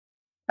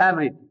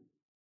 Everything.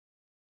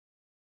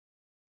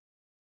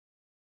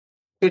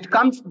 It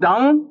comes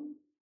down,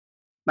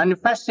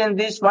 manifests in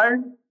this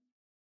world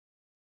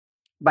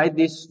by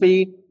the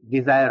sweet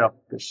desire of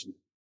Krishna.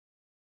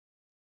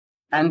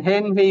 And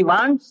when he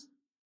wants,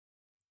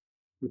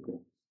 he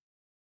goes.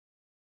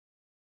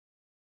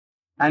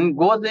 And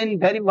goes in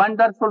very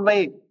wonderful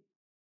way.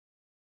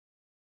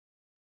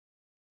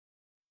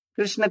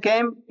 Krishna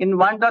came in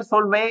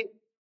wonderful way,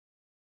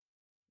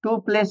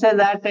 2 places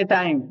at a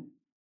time,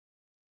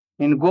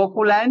 in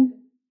Gokul and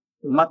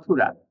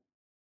Mathura.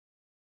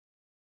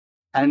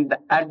 And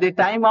at the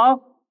time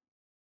of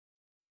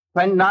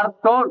when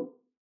Narad told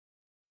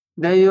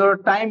that your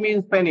time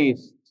is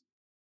finished,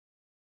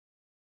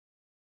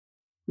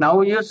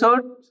 now you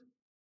should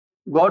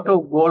go to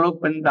Golok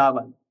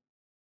Vrindavan.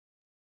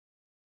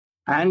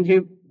 And he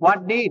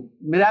what did?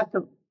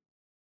 Miracle.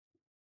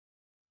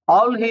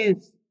 All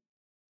his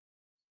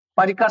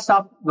Parikas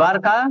of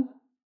Dwarka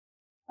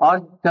or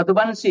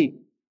Jadvanshi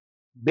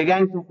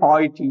began to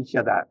fight each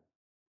other.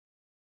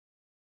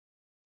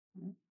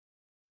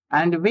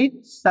 And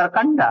with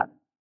Sarkanda,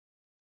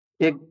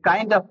 a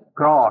kind of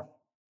cross,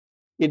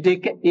 it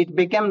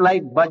became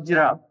like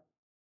Vajra,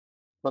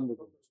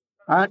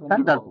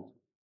 thunderbolt.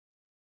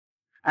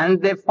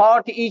 And they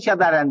fought each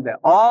other and they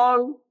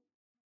all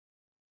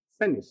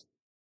finished.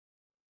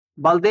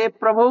 Baldev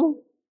Prabhu,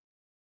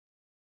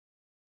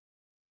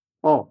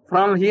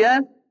 from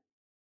here,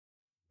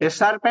 a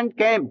serpent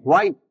came,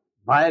 white,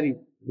 fiery,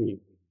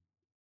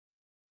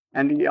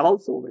 and he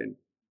also went.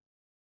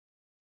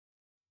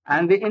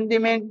 And in the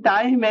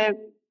meantime,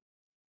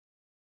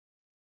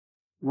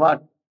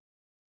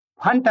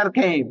 hunter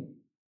came,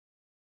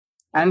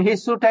 and he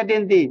shooted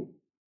in the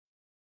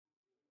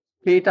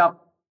feet of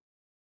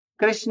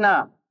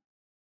Krishna,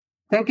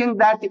 thinking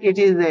that it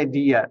is a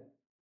deer.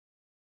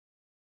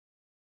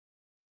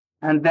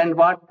 And then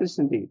what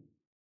Krishna did?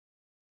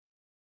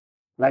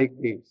 Like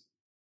this.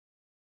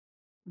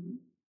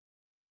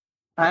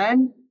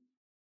 And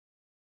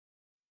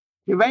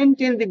he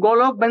went in the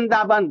Golok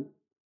Vrindavan.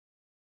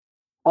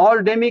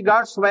 All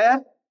demigods were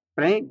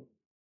praying.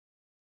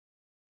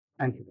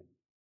 And he went.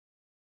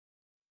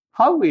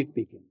 How it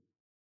became?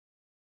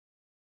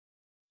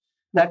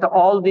 That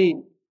all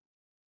the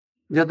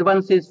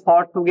Jadvanshis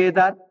fought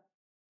together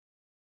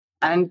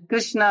and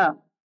Krishna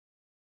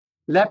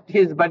left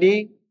his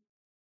body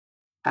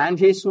and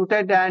he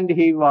shooted and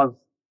he was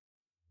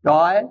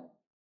died.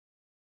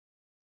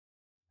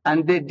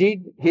 And they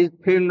did his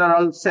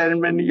funeral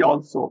ceremony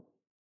also.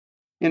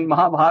 In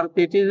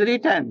Mahabharata it is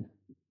written,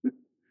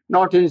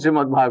 not in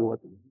Srimad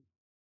Bhagavatam.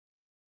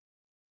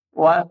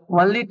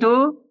 Only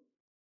to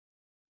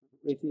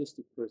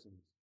atheistic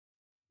persons.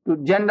 To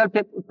general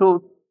people,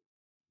 to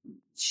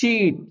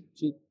cheat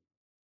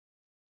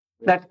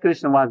that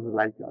Krishna was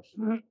like us.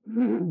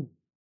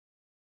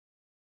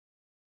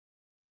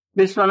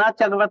 Vishwanath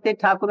Chakravarti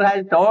Thakur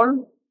has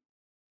told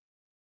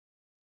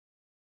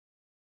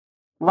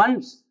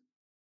once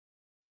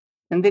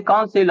in the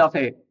council of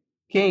a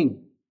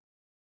king,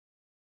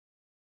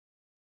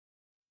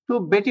 two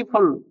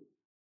beautiful,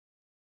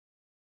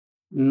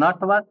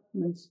 not what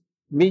means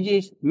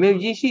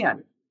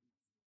musician,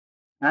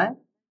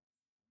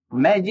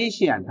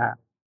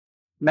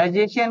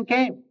 magician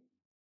came,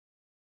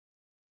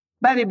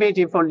 very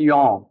beautiful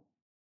young,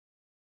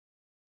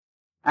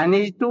 and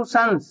his two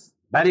sons,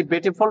 very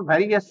beautiful,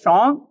 very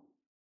strong,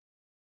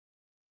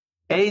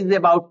 age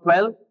about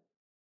 12,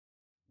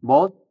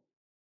 both.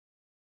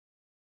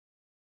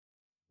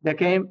 They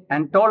came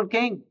and told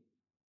king,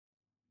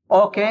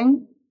 "O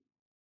king,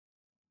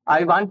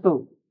 I want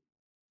to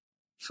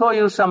show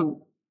you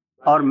some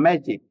our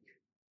magic."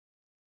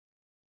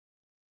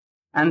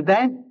 And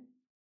then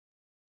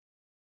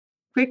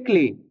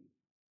quickly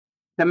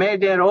they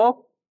made a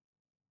rope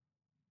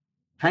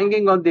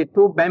hanging on the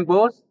two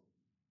bamboos,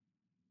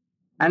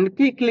 and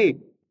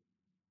quickly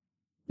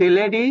the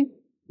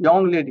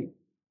young lady,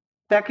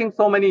 taking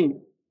so many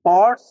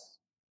pots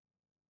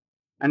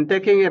and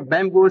taking a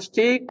bamboo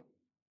stick,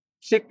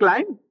 she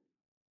climbed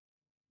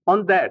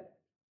on that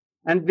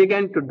and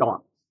began to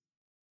dance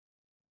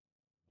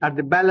at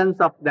the balance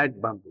of that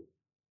bamboo.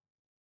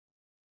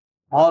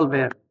 All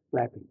were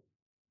clapping,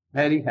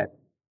 very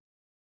happy.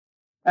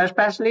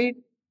 Especially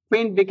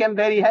Queen became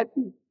very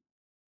happy.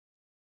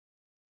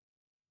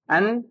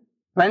 And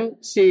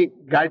when she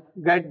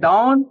came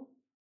down,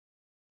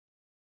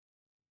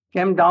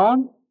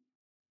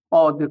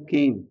 the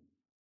king,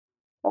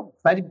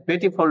 very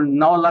beautiful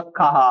 9 lakh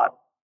kahar,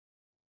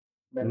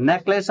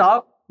 necklace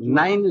of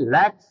 $9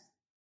 lakhs.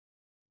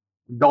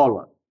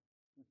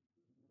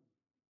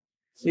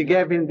 She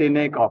gave him the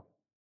neck of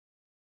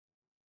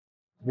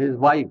his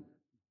wife.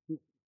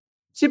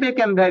 She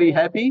became very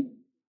happy.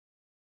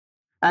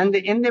 And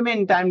in the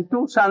meantime,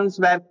 two sons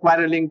were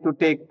quarreling to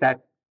take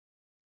that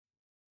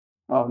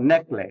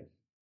necklace.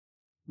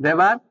 They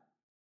were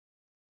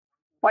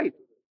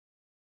fighting.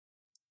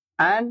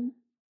 And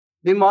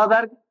the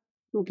mother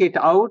took it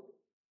out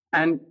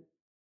and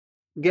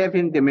gave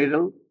him the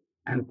middle,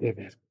 and they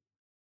were.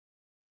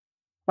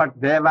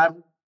 But they were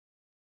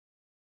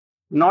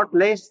not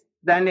less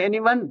than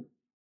anyone,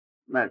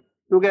 but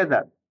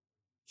together.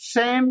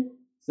 Same.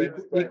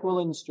 Equal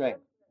in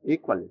strength.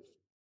 Equally.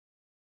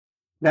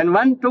 Then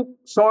one took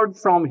sword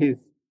from his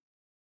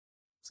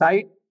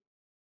side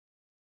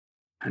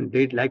and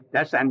did like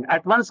that, and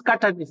at once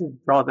cut at his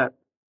brother.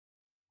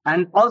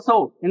 And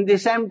also, in the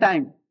same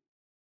time,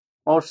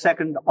 or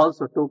second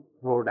also took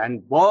sword,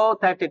 and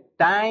both at a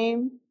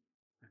time,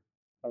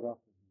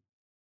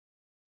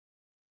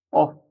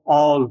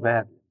 all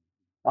were.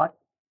 What?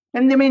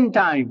 In the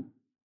meantime,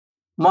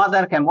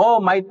 mother came, "Oh,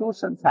 my two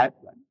sons have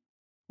one."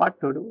 what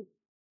to do.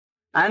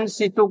 And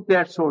she took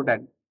their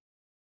children.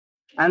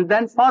 And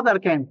then father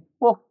came.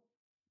 Oh,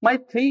 my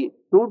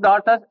two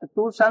daughters,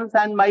 2 sons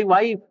and my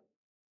wife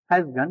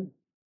has gone.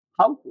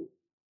 How to?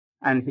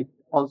 And he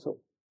also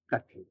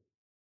cut him.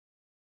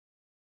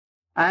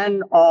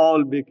 And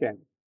all became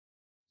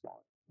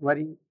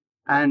worried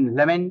and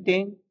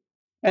lamenting.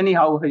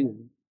 Anyhow, his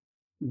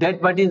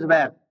dead bodies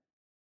were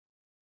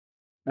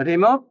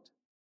removed.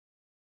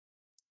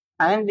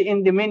 And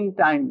in the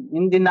meantime,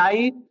 in the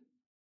night,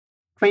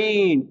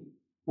 Queen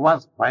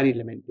was very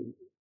lamenting.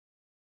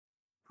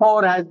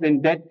 4 has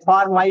been dead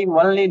for my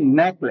only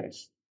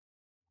necklace.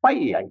 Why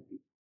I did?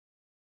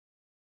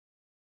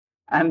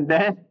 And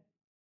then,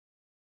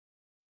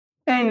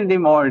 in the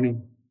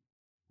morning,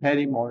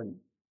 very morning,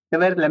 they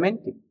were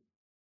lamenting.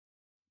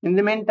 In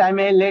the meantime,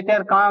 a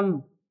letter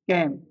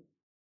came.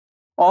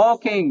 O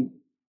king,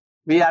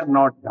 we are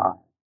not died.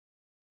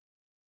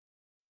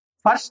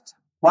 First,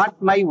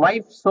 what my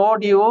wife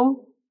showed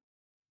you,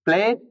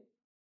 play,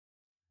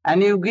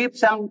 and you give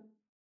some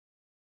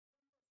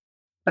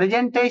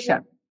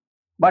presentation.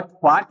 But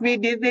what we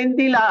did in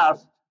the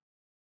last,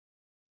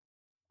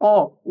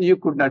 oh, you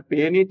could not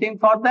pay anything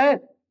for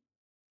that.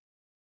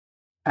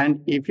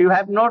 And if you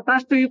have no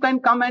trust, you can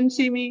come and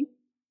see me.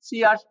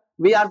 See us.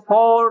 We are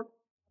 4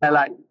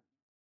 alive.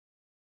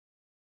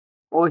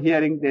 Oh,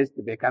 hearing this,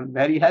 they become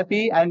very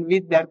happy, and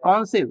with their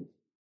counsel,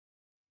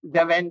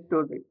 they went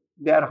to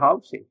their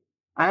houses,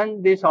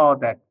 and they saw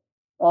that,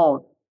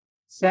 oh,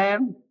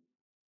 Sam,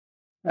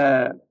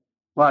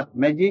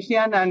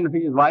 magician and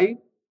his wife,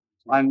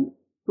 and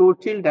 2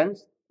 children,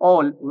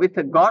 all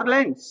with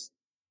garlands,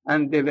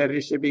 and they were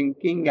receiving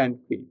king and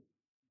queen.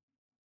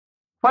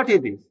 What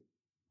is this?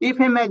 If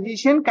a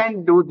magician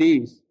can do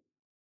this,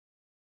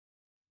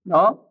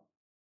 no,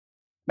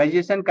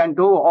 magician can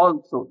do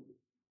also.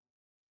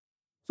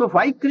 So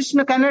why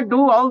Krishna cannot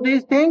do all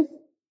these things?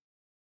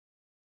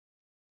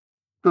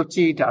 To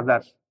cheat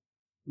others,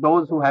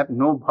 those who have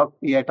no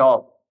bhakti at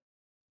all.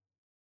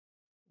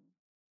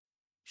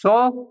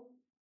 So,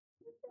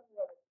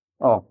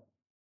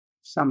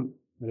 some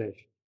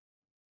rest.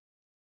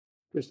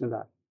 Krishna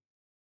Das.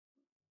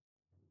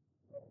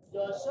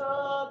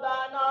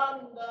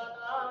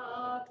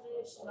 Yashodanandana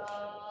Krishna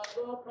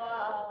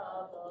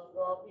Gopala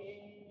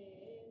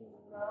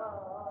Govinda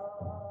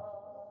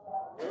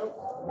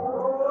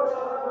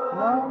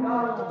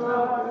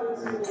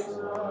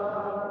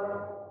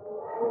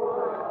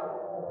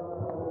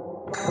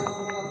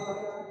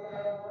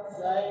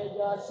Jai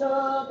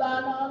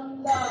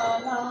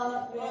Yashodanandana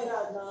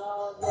Krishna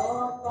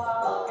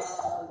Gopala.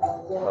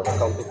 I've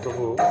come to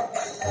Prabhu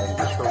and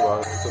Vishwa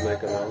wants to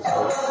make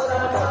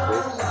announcement about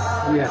this.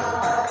 Yes.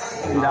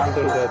 And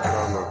after that,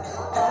 Rama.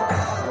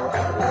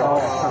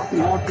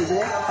 More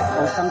today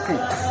or something?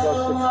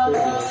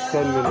 Just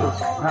 10 minutes.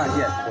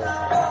 Yes.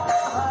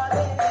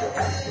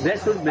 They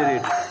should be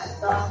read.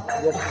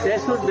 Yes, they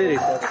should be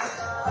read.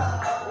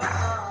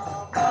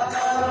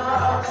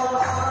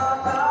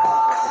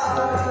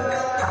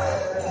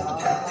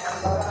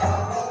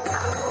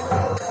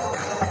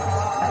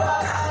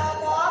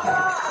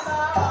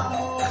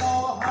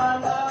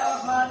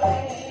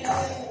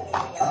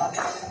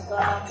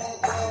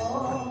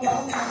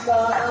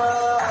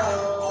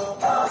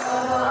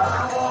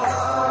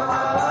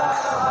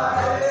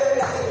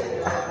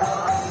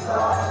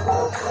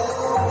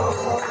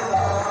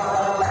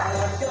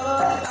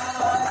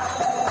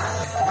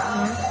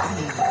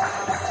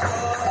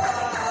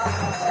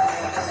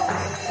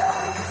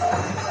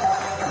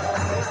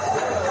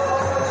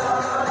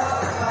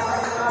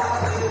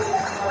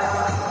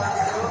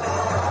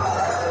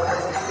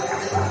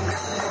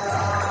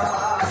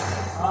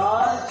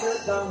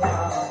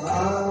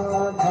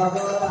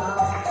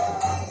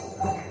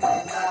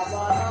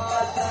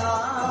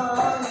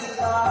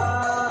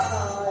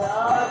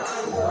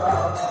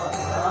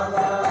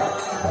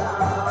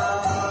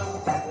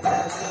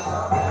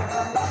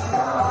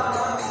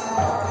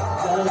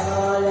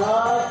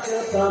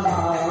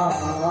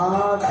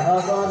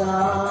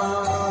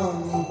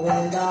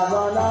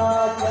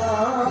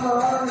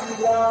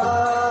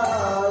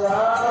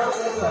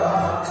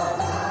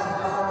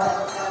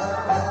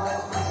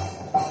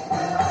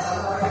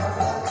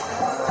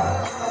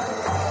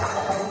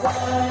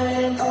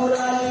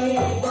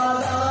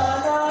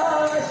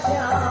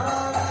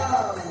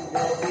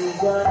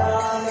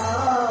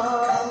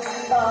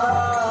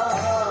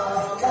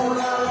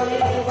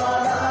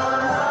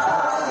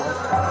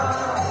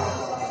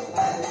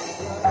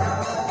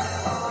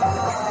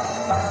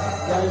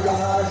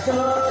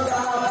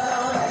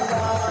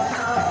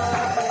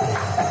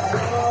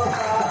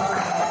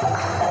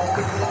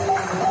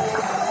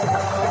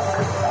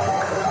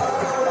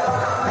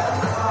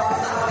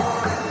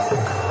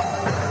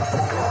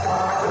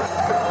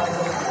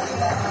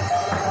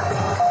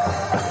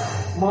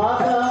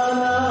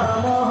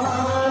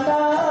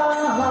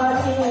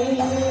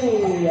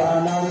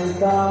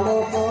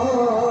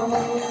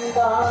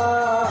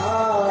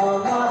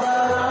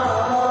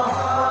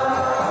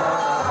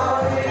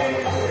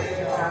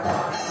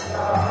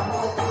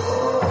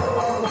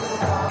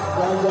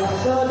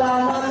 Yashoda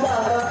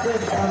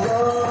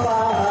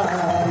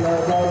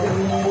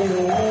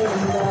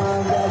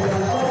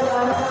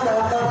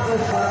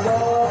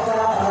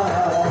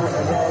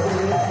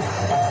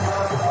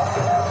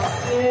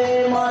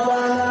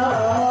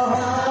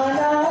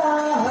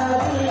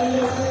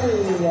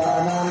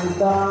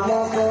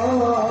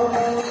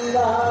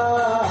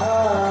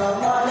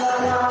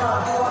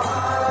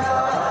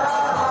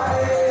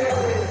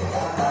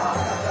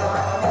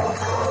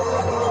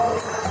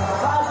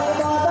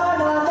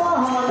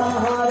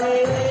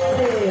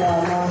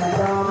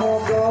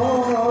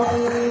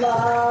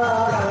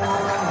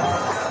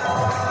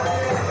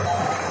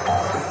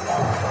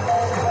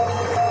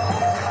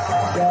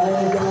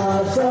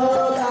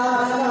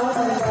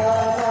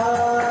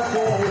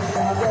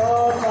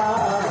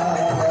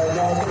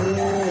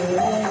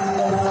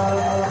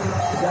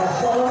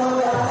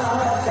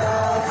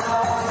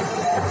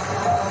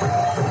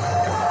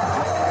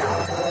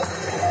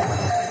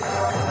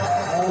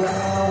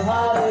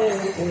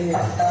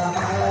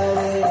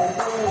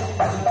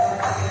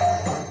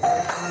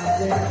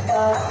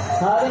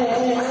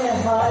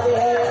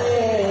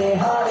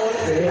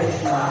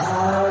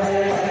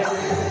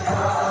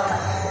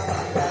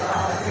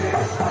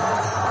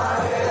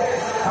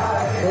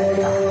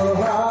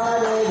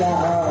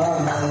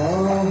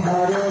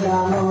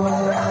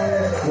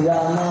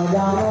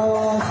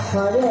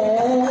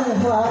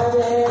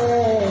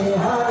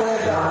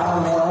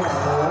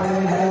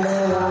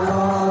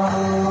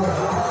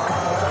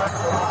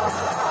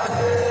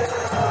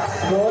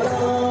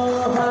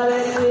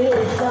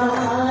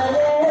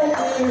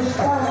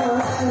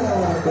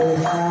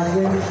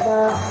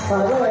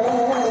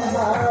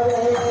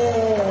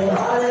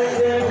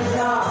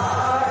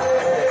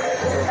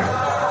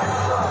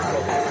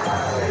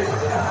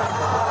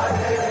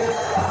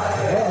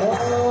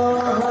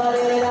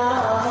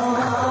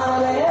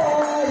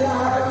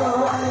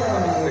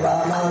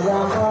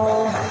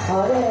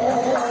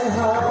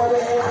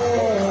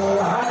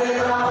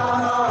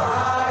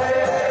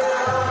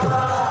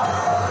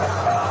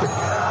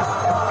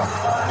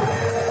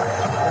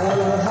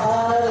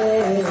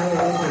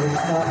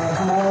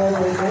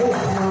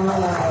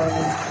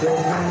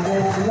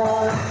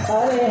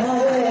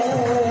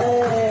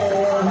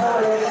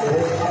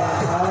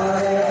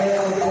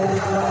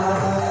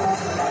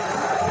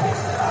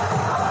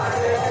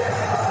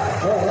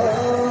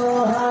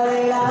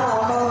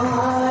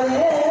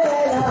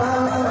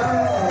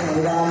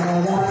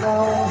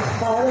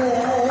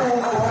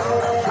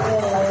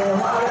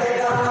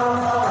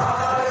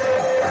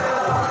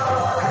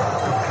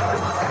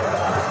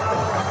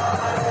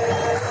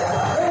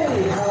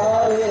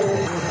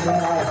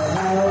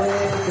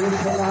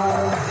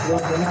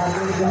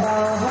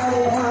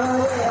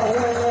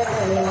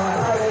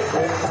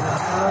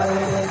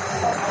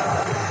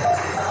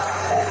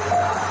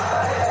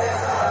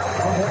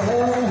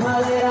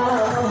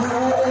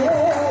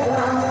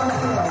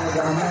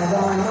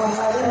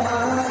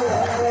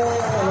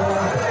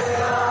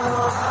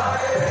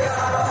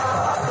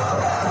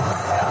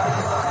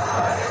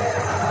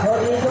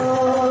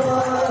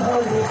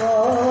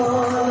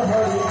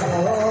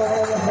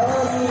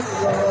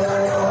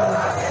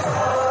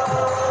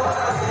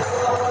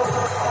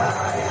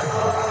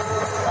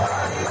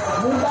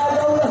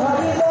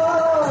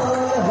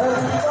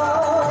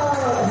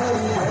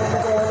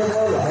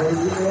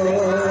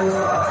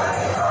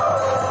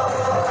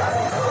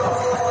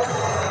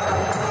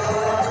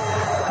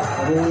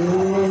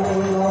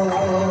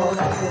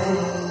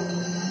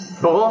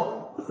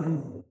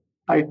So,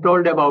 I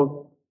told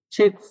about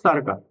Chit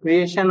Sarga,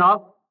 creation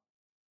of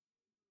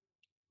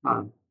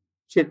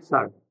Chit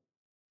Sarga.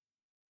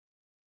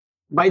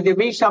 By the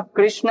wish of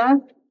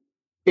Krishna,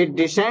 it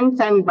descends,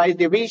 and by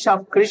the wish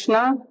of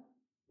Krishna,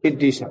 it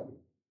descends.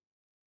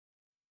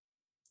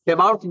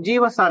 About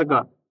Jiva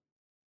Sarga,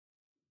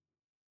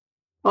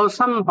 or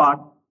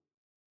somewhat,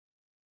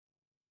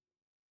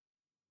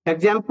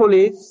 example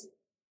is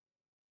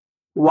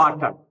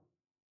water.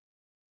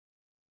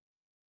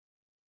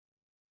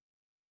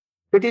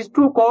 It is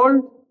too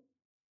cold,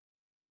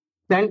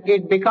 then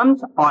it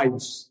becomes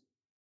ice.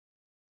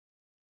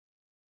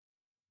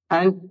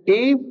 And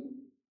if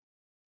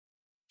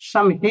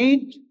some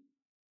heat,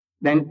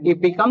 then it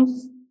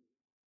becomes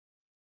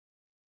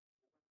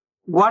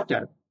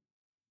water.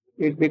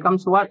 It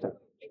becomes water,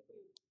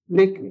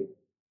 liquid.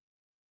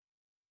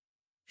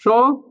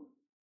 So,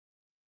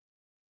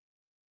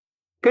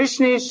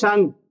 Krishna is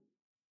Son,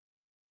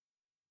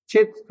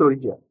 Chit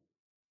Surya.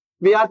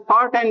 We are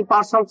part and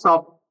parcels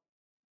of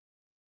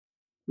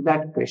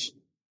that Krishna.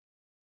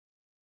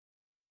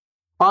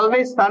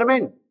 Always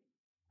servant,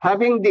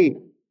 having the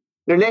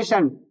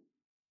relation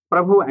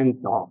Prabhu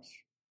and Dash.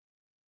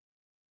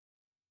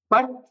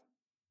 But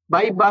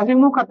by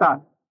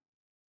Bahimukata,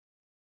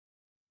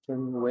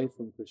 Turning away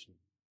from Krishna.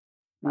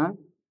 huh?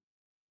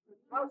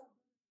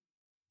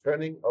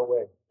 Turning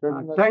away.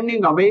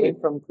 Turning away,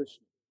 from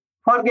Krishna.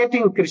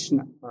 forgetting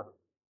Krishna. Uh-huh.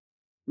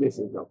 This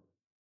is all.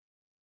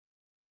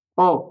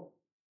 Oh,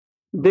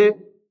 they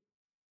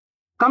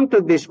come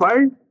to this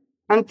world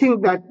and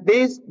think that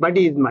this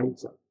body is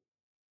myself.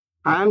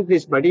 I am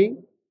this body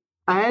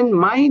and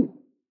mine.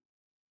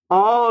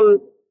 All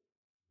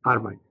are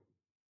mine.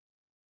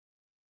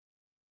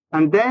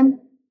 And then,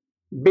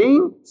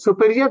 being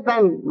superior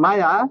than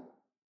Maya,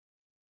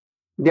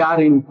 they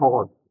are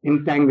involved,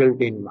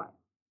 entangled in Maya.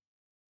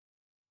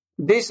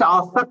 This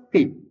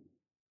asakti,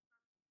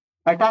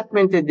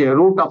 attachment is the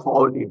root of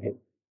all evil.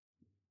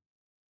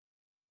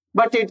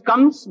 But it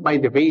comes by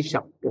the wish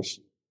of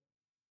Krishna.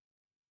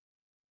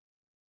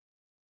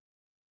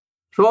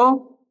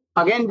 So,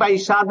 again by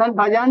sadhan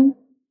bhajan,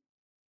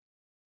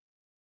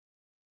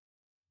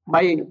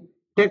 by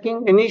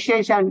taking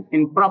initiation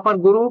in proper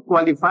guru,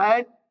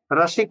 qualified,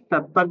 rasik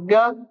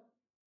tattagya,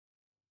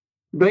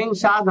 doing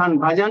sadhan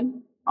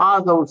bhajan,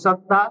 ādau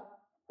sattva,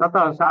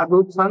 tata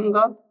sadhut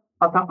sanga,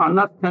 atha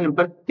anarthan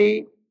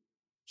vritti,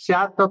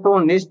 syat tato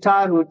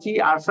nishtha, ruchi,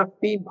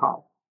 asakti,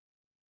 bhav.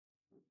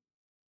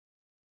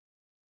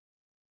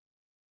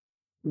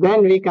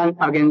 Then we can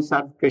again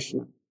serve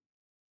Krishna.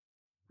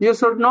 You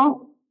should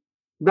know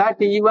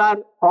that you are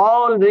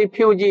all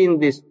refugee in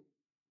this.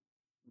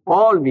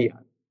 All we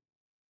are.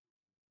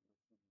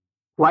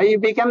 Why you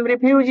become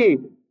refugee?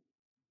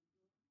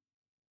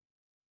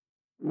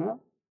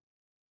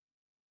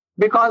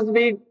 Because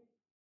we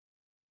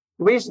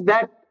wish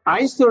that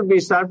I should be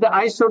served,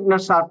 I should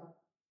not serve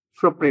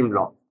Supreme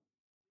Lord.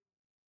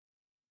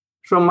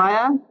 So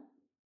Maya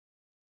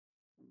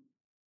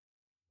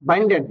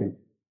binded me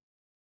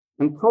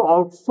and threw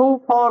out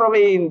so far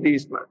away in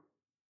this world.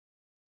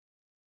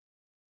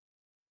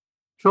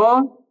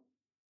 So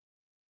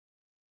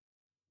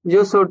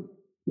you should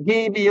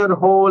give your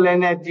whole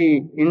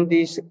energy in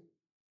this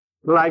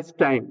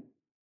lifetime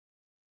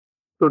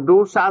to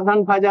do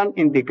sadhan bhajan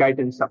in the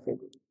guidance of a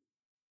Guru.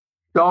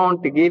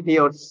 Don't give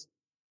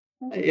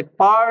a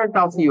part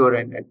of your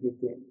energy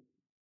to him.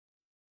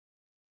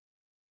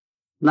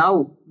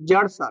 Now,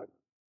 Jad Sarga,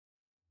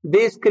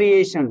 this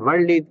creation,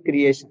 worldly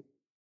creation.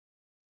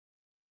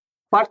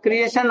 What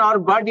creation? Our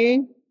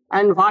body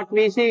and what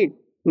we see,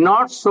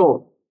 not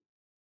soul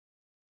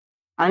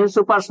and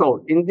super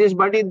soul. In this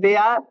body they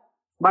are,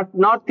 but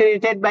not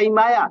created by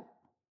Maya.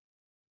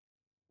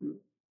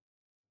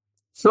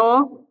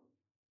 So,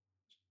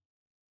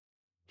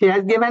 he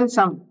has given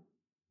some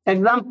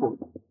example,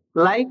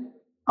 like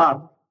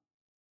earth.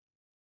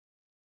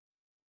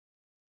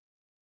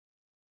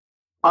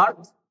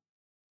 Earth,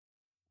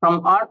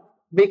 from earth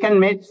we can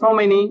make so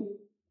many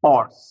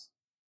pots.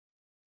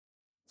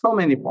 So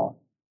many pots.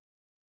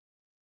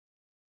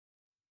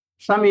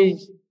 Some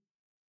is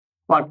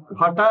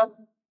water,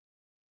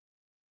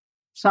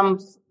 some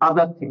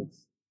other things.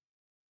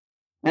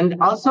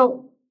 And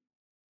also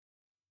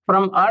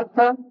from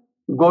earth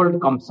gold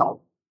comes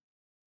out.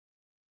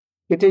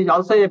 It is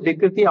also a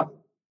Vikriti of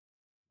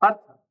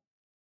earth.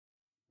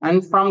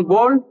 And from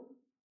gold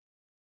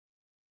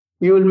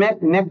you will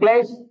make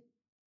necklace,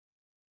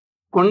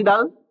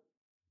 kundal,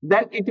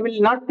 then it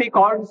will not be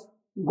called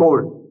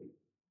gold,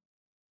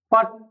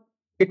 but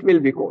it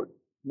will be gold.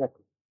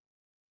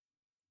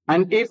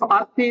 And if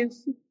earth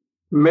is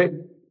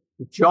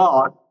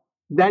jod,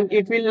 then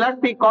it will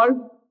not be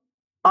called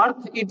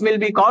earth, it will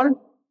be called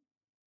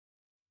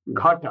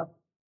ghata.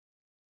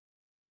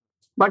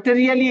 But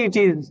really it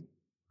is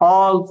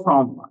all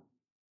from earth.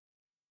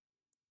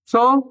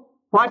 So,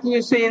 what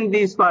you see in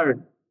this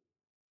world,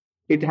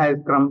 it has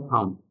come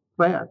from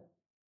where?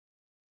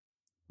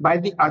 By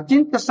the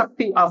Ajinta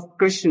Shakti of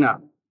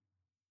Krishna,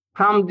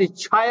 from the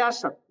Chaya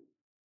Shakti.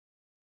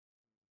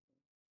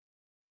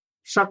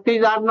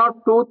 Shaktis are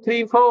not 2,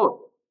 3, 4.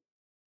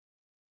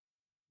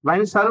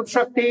 When Sarup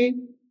Shakti,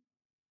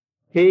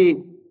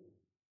 he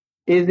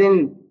is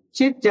in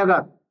Chit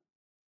Jagat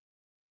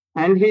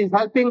and he is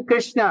helping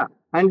Krishna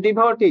and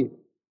devotee,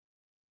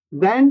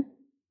 then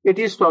it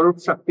is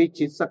Swarup Shakti,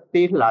 Chit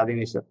Shakti,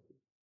 Hladini Shakti.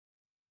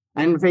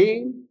 And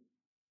when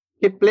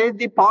he plays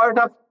the part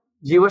of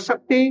Jiva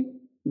Shakti,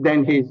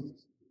 then he is.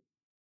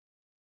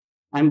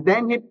 And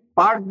then he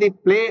part the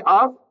play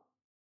of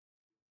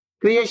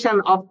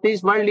creation of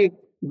this worldly,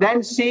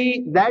 then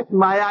see that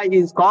Maya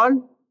is called,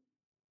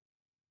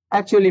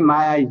 actually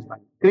Maya is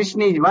one.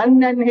 Krishna is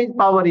one and his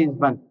power is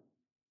one.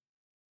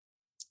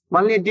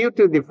 Only due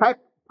to the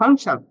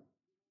function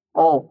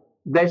of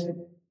this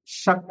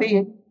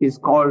Shakti is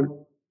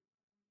called.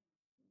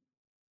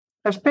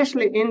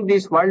 Especially in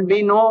this world,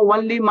 we know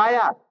only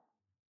Maya.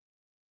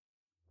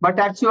 But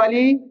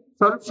actually,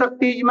 Swarup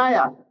Shakti is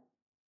Maya.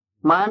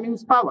 Maya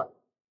means power.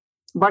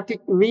 But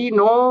we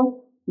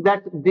know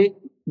that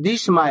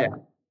this Maya.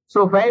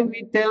 So when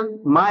we tell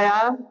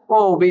Maya,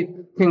 we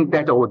think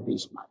that,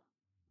 this Maya.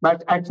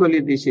 But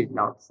actually this is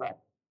not fact.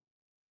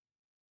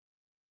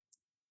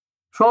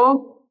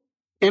 So,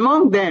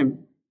 among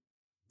them,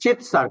 Chit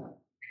Sarga,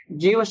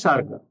 Jiva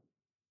Sarga,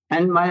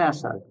 and Maya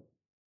Sarga.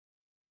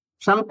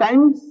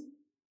 Sometimes,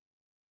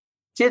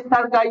 Chit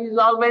Sarga is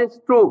always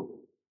true.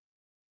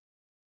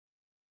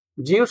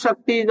 Jiva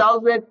Shakti is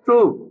always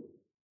true.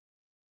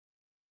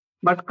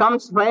 But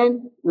comes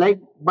when,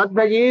 like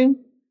Baddhaji,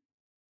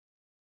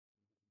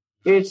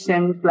 it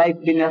seems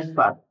like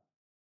Vinashwar.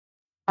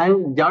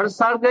 And Jad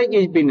Sarga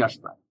is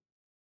Vinashwar.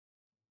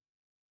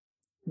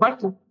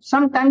 But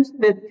sometimes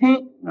we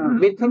think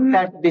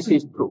that this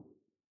is true.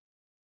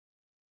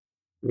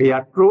 We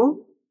are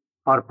true,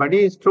 our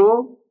body is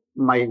true,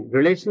 my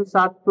relations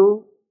are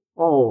true,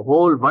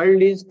 whole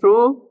world is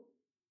true.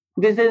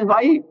 This is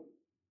why.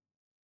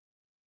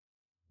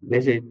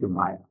 This is the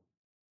Maya.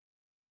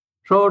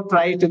 So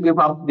try to give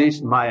up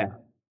this Maya.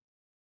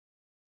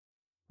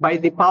 By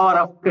the power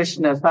of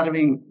Krishna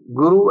serving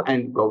Guru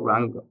and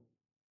Gauranga,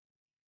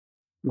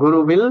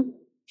 Guru will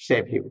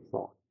save you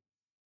from.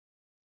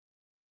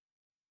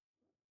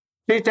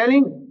 He is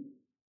telling,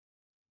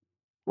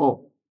 I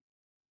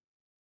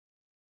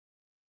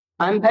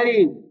am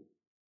very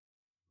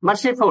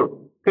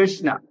merciful,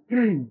 Krishna.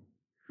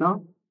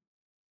 No?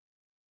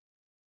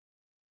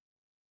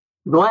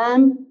 Though I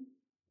am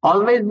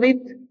always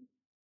with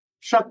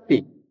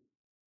Shakti,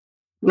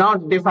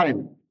 not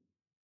different.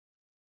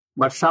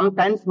 But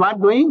sometimes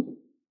what doing?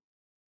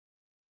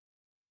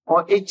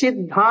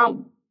 Ichit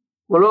Dham,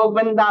 Golok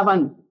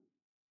Vrindavan,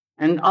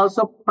 and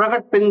also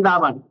Pragat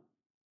Vrindavan,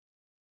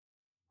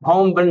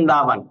 Home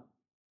Vrindavan.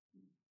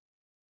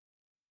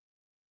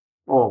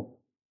 Oh,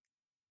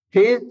 he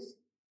is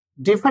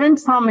different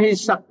from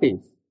his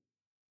Shaktis,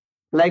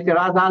 like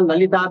Radha,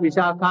 Lalita,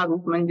 Vishakha,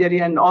 Rup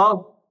Manjari, and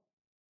all.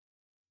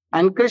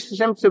 And Krishna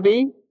seems to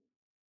be,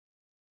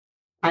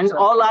 and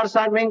all are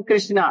serving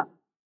Krishna.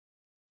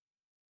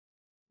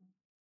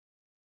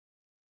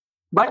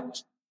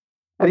 But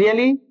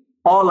really,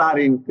 all are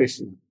in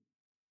Krishna.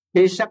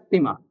 He is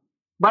Shaktiman.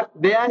 But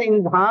they are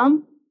in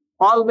Dham,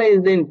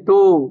 always in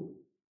two,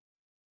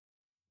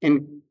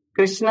 in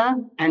Krishna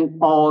and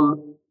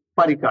all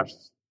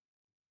parikars.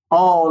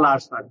 All are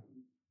serving.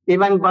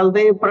 Even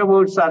Baldev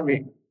Prabhu is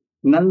serving.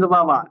 Nanda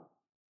Baba,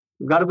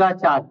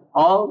 Gargacharya,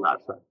 all are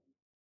serving.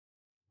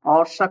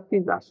 All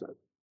Shaktis are serving.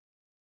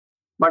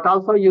 But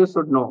also you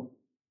should know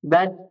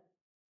that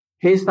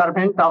he is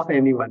servant of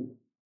anyone.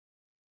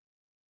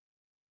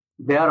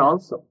 They are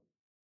also.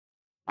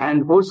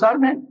 And who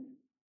servant?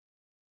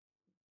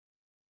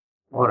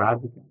 Or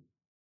Radhika.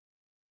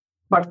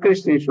 But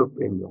Krishna is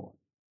Supreme Lord.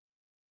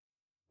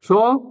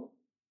 So,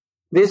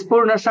 this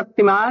Purna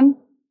Shaktiman,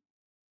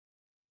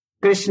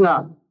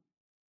 Krishna,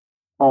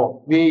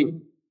 we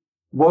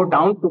bow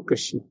down to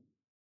Krishna.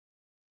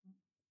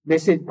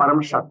 This is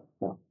Param Shakti.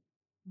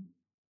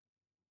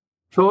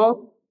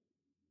 So,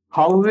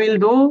 how we will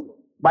do?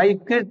 By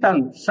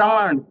Kirtan,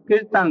 Smarana,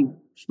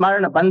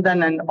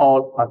 Bandhan, and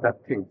all other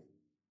things.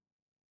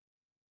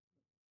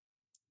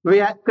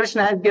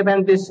 Krishna has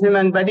given this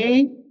human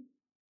body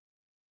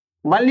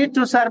only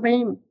to serve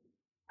him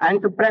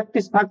and to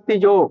practice bhakti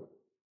yoga.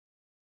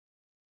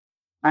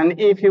 And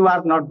if you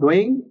are not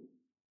doing,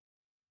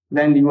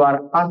 then you are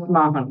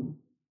Atmahan,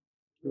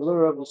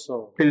 Killer of the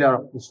soul. killer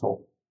of the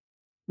soul,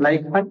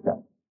 like hunter.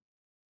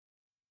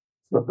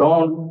 So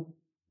don't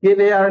give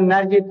your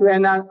energy to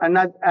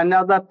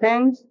another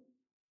things.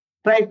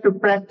 Try to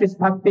practice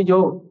bhakti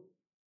yoga,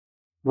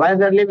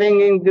 whether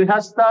living in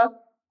Grihastha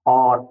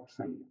or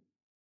Sanya.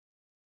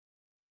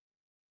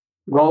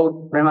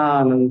 Gaur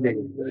Premanande.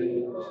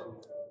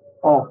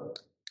 Oh,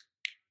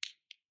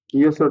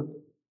 you should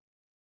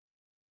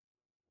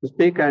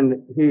speak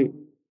and you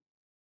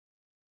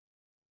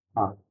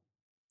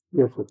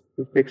should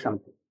speak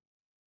something.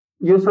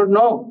 You should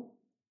know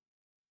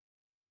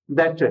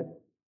that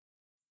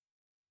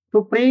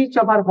to preach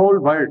our whole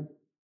world,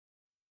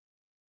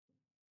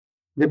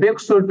 the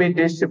books should be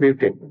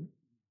distributed.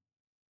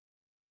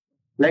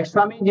 Like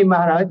Swamiji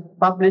Maharaj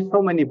published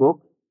so many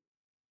books,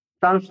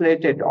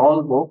 translated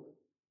all books,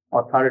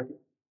 authority.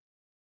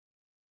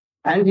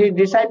 And his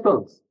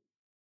disciples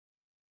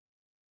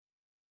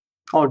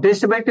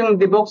distributing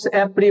the books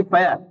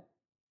everywhere.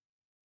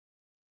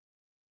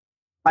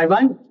 I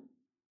want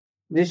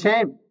the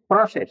same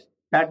process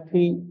that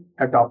he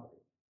adopted.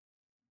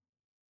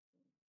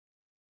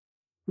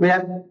 We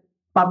have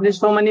published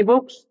so many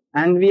books,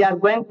 and we are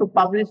going to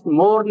publish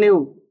more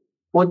new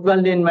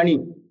Ujjwal in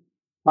Mani,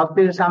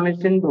 Bhakti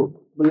Rasamrita Sindhu,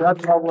 Brihad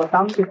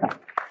Bhagavatamrita,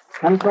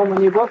 and so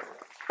many books.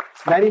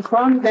 Very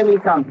soon they will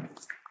come.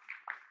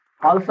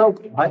 Also,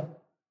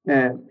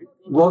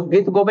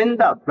 Gita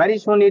Govinda, very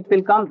soon it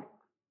will come.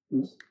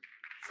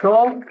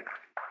 So,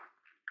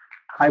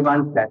 I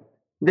want that.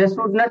 They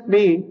should not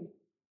be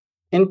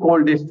in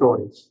cold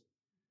storage.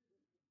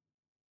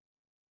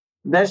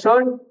 They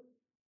should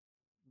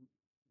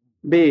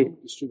be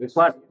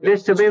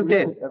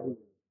distributed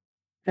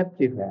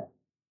everywhere.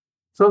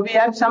 So we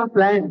have some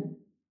plan.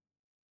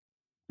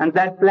 And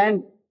that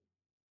plan,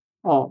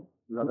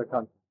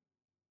 Radhakant.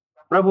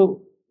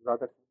 Prabhu,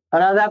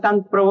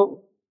 Radhakant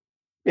Prabhu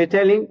is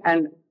telling,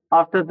 and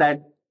after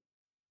that,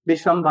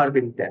 Vishwambhar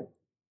will tell.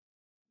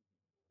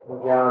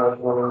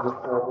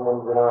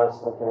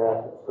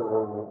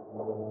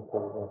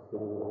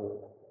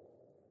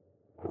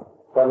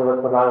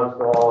 Pranams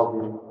to all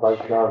the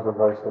Vaishnavas and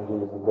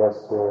Vaishnavis and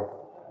guests here.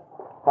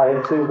 I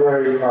have two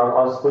very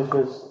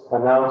auspicious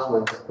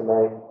announcements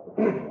tonight.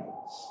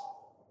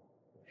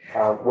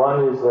 One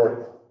is that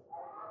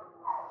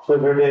Sri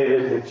Gurudev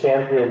is the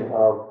champion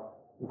of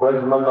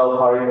Brajmandal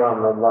Parikram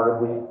and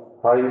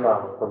Navadvip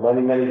Parikram for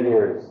many, many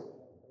years.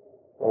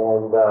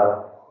 And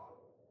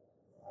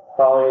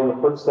following the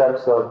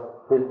footsteps of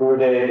his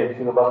Gurudev and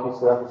Srila Bhakti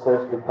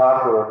Saraswati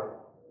Thakur,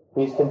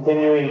 he's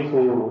continuing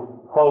to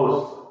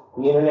host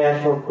the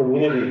international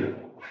community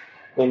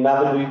in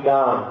Navadvip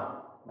Dham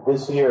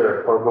this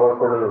year for Gaur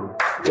Purnima.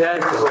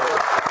 Yes.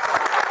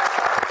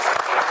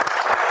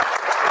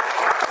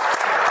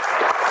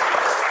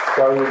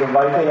 So he's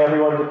inviting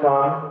everyone to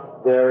come.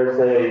 There's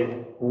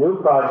a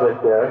new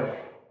project there.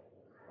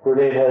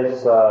 Gurudev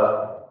has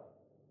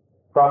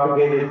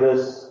propagated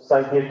this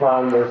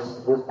Sankirtan,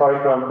 this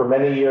parikram for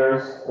many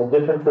years in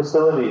different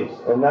facilities.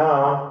 And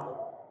now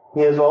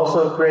he has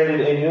also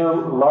created a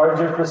new,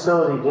 larger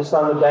facility just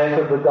on the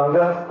bank of the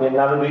Ganga in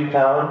Navadvip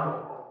town.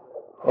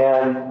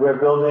 And we're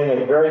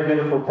building a very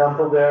beautiful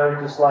temple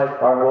there, just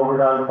like our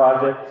Govardhan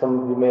project. Some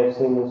of you may have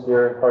seen this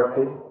year in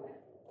Kartik.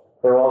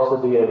 There will also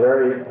be a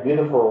very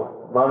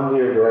beautiful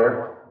mandir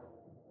there.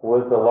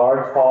 with a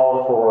large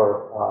hall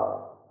for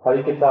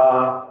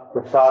Harikatha,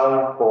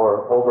 Prasadam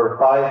for over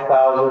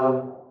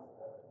 5,000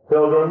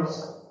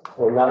 pilgrims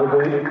in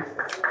Navadvip.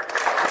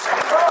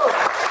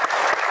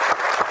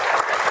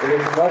 It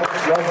is much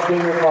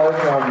bigger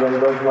Parikram than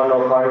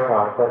Brajmandal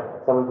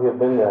Parikram. Some of you have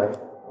been there.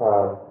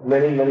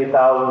 Many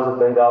thousands of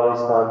Bengalis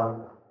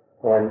come,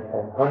 and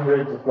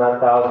hundreds, if not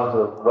thousands,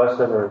 of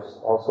Westerners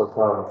also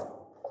come.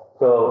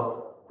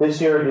 So this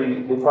year,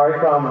 the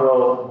Parikram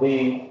will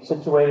be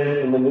situated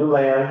in the new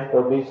land.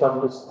 There will be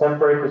some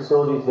temporary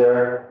facilities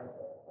there,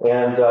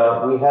 and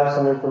we have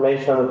some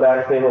information on the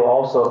back table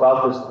also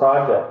about this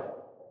project.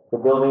 The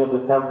building of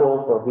the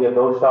temple, there will be a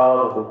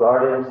goshala, there will be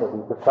gardens, there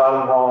will be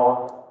Prasadam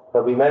hall.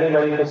 There will be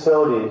many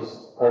facilities,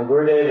 and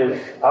Gurudev is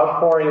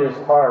outpouring his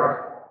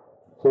heart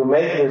to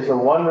make this a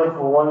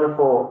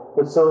wonderful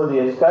facility,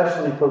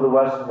 especially for the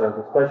Westerners,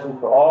 especially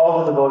for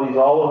all the devotees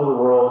all over the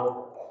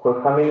world who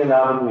are coming to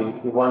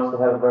Navadvip. He wants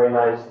to have a very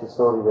nice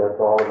facility there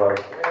for all of us.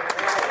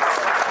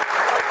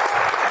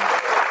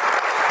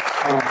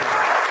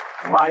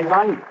 I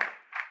want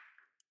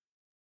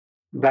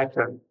that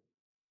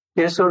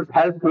he should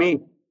help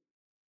me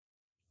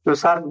to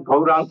serve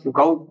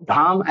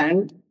Gaudham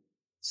and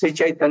Sri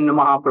Chaitanya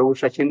Mahaprabhu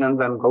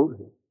Sachinandan Gaur.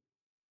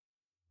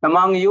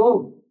 Among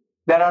you,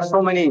 there are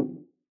some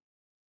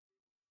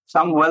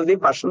wealthy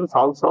persons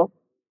also.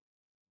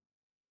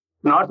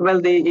 Not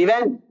wealthy,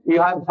 even you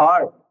have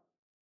heard.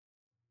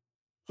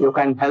 You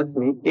can help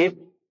me. If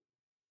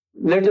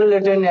little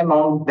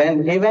amount,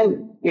 then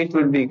even it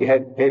will be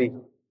very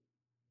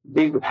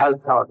big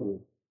help for me.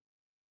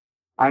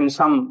 And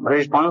some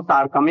response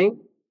are coming,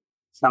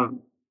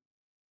 some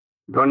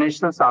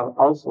donations are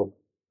also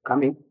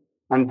coming.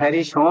 And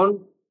very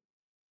soon,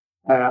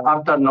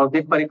 after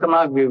Navadvip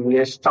Parikrama, we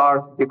will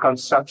start the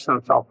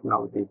constructions of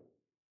Navadvip.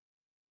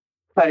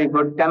 Very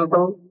good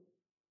temple,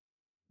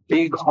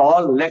 big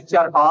hall,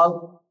 lecture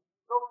hall,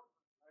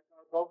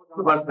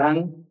 but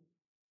then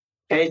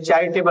a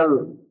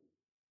charitable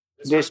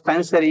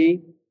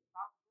dispensary,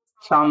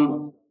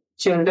 some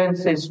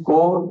children's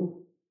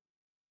school,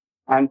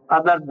 and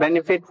other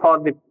benefit for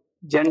the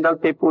general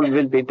people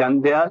will be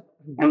done there,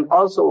 and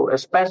also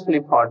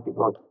especially for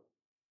devotees.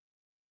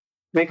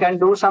 We can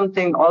do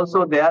something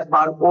also there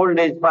for old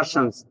age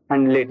persons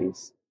and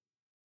ladies.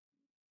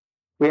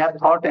 We have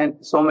thought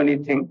and so many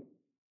things.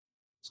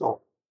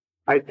 So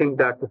I think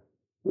that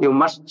you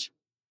must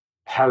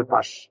help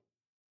us.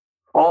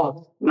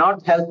 Or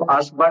not help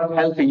us, but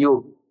help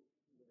you.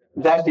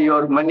 That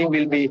your money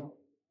will be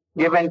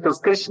given to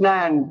Krishna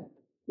and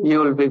you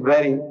will be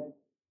very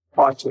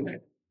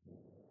fortunate.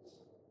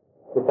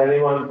 If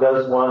anyone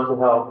does want to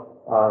help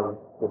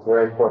this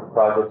very important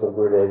project of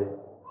Gurudev,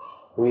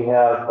 we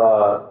have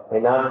a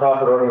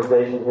non-profit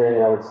organization here in the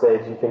United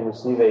States. You can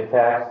receive a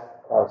tax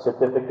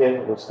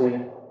certificate,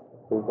 receipt,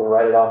 so you can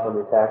write it off on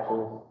your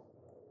taxes,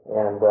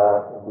 and it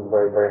will be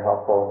very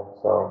helpful.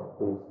 So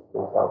please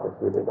help us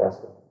with it.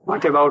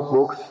 What about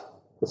books?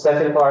 The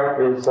second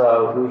part is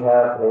we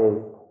have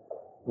a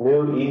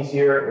new,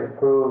 easier,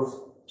 improved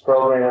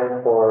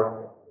program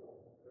for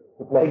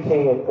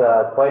making it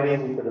quite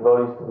easy for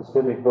devotees to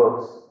distribute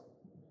books.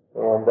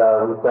 And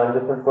we've done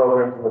different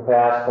programs in the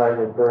past trying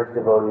to encourage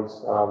devotees.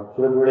 Srila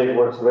Gurudev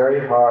works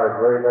very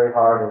hard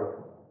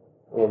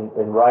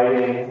in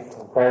writing, and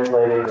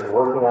translating, and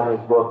working on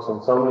his books,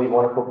 and so many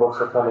wonderful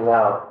books are coming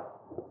out.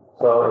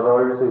 So in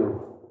order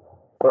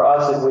for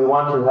us, if we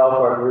want to help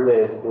our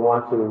Gurudev, if we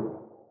want to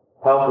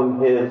help in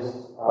his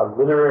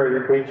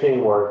literary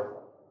preaching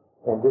work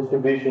and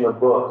distribution of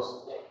books,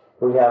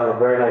 we have a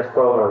very nice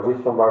program.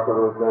 Vishnu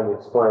Markadu is going to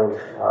explain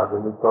the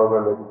new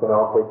program that you can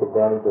all take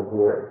advantage of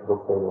here at the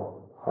book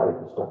table. Hare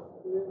Krishna.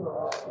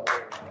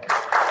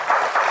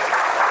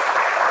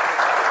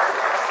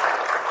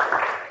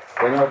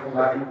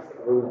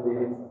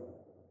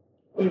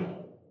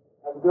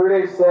 As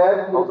Gurudev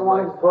said, he doesn't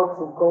want his books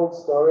in cold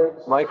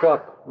storage. Mic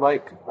up,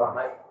 mic.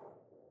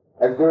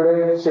 As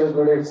Srila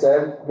Gurudev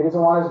said, he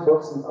doesn't want his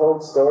books in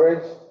cold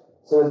storage,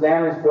 so the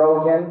dam is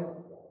broken.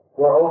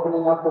 We're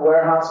opening up the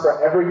warehouse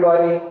for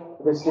everybody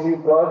to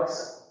distribute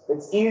books.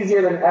 It's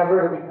easier than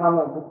ever to become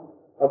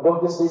a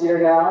book distributor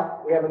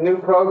now. We have a new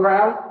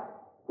program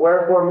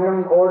where for a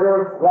minimum order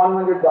of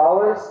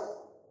 $100,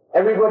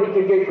 everybody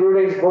can get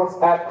Gurudev's books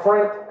at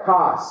print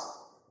cost.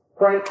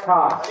 Print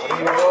cost.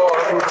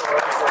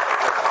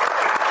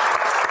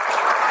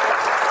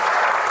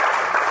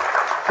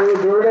 So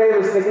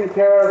Gurudev is taking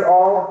care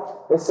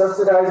of is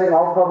subsidizing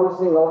all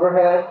publishing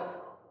overhead.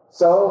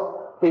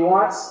 So he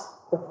wants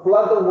to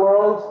flood the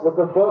world with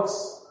the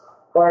books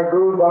by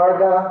Guru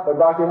Varga, by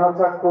Bhaktivinoda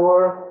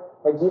Thakur,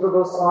 by Jiva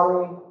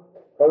Goswami,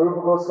 by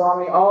Rupa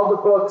Goswami, all the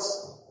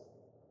books.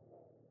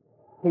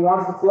 He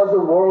wants to flood the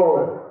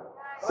world.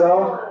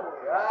 So,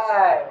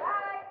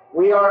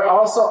 we are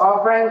also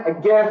offering a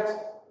gift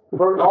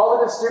for all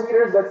the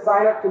distributors that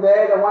sign up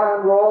today that want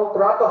to enroll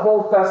throughout the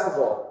whole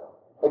festival.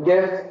 A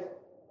gift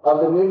of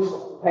the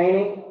new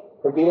painting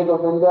for Gita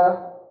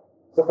Govinda.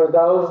 So for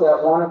those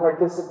that want to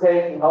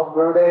participate and help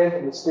Gurudev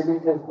and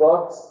distribute his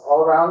books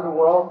all around the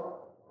world,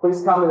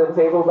 please come to the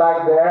table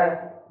back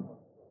there.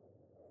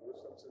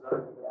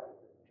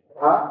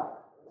 Huh?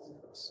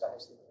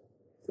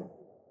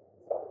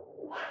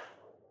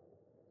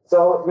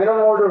 So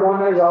minimum order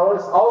 $100.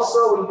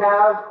 Also, we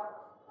have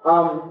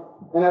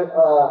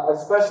a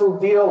special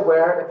deal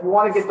where if you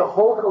want to get the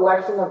whole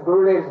collection of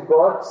Gurudev's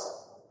books,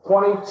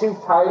 22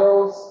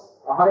 titles,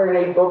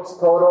 108 books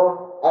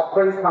total, at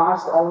pretty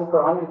cost, only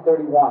for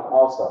 $131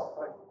 also.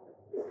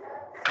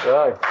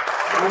 Right.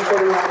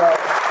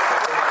 $131.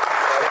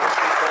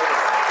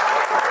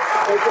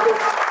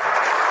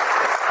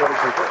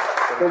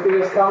 So if you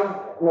just come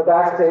in the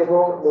back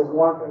table, there's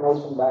more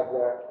information back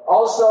there.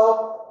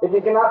 Also, if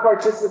you cannot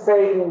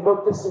participate in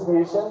book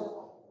distribution,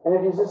 and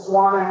if you just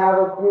want to have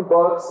a few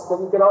books,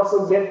 then you can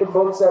also get the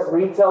books at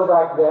retail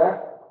back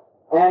there.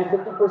 And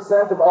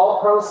 50% of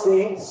all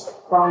proceeds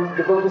from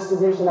the book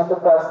distribution at the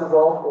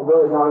festival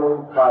will go to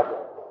the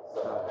project.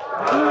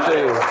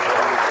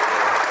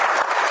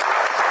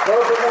 Go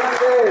to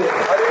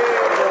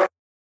Monday.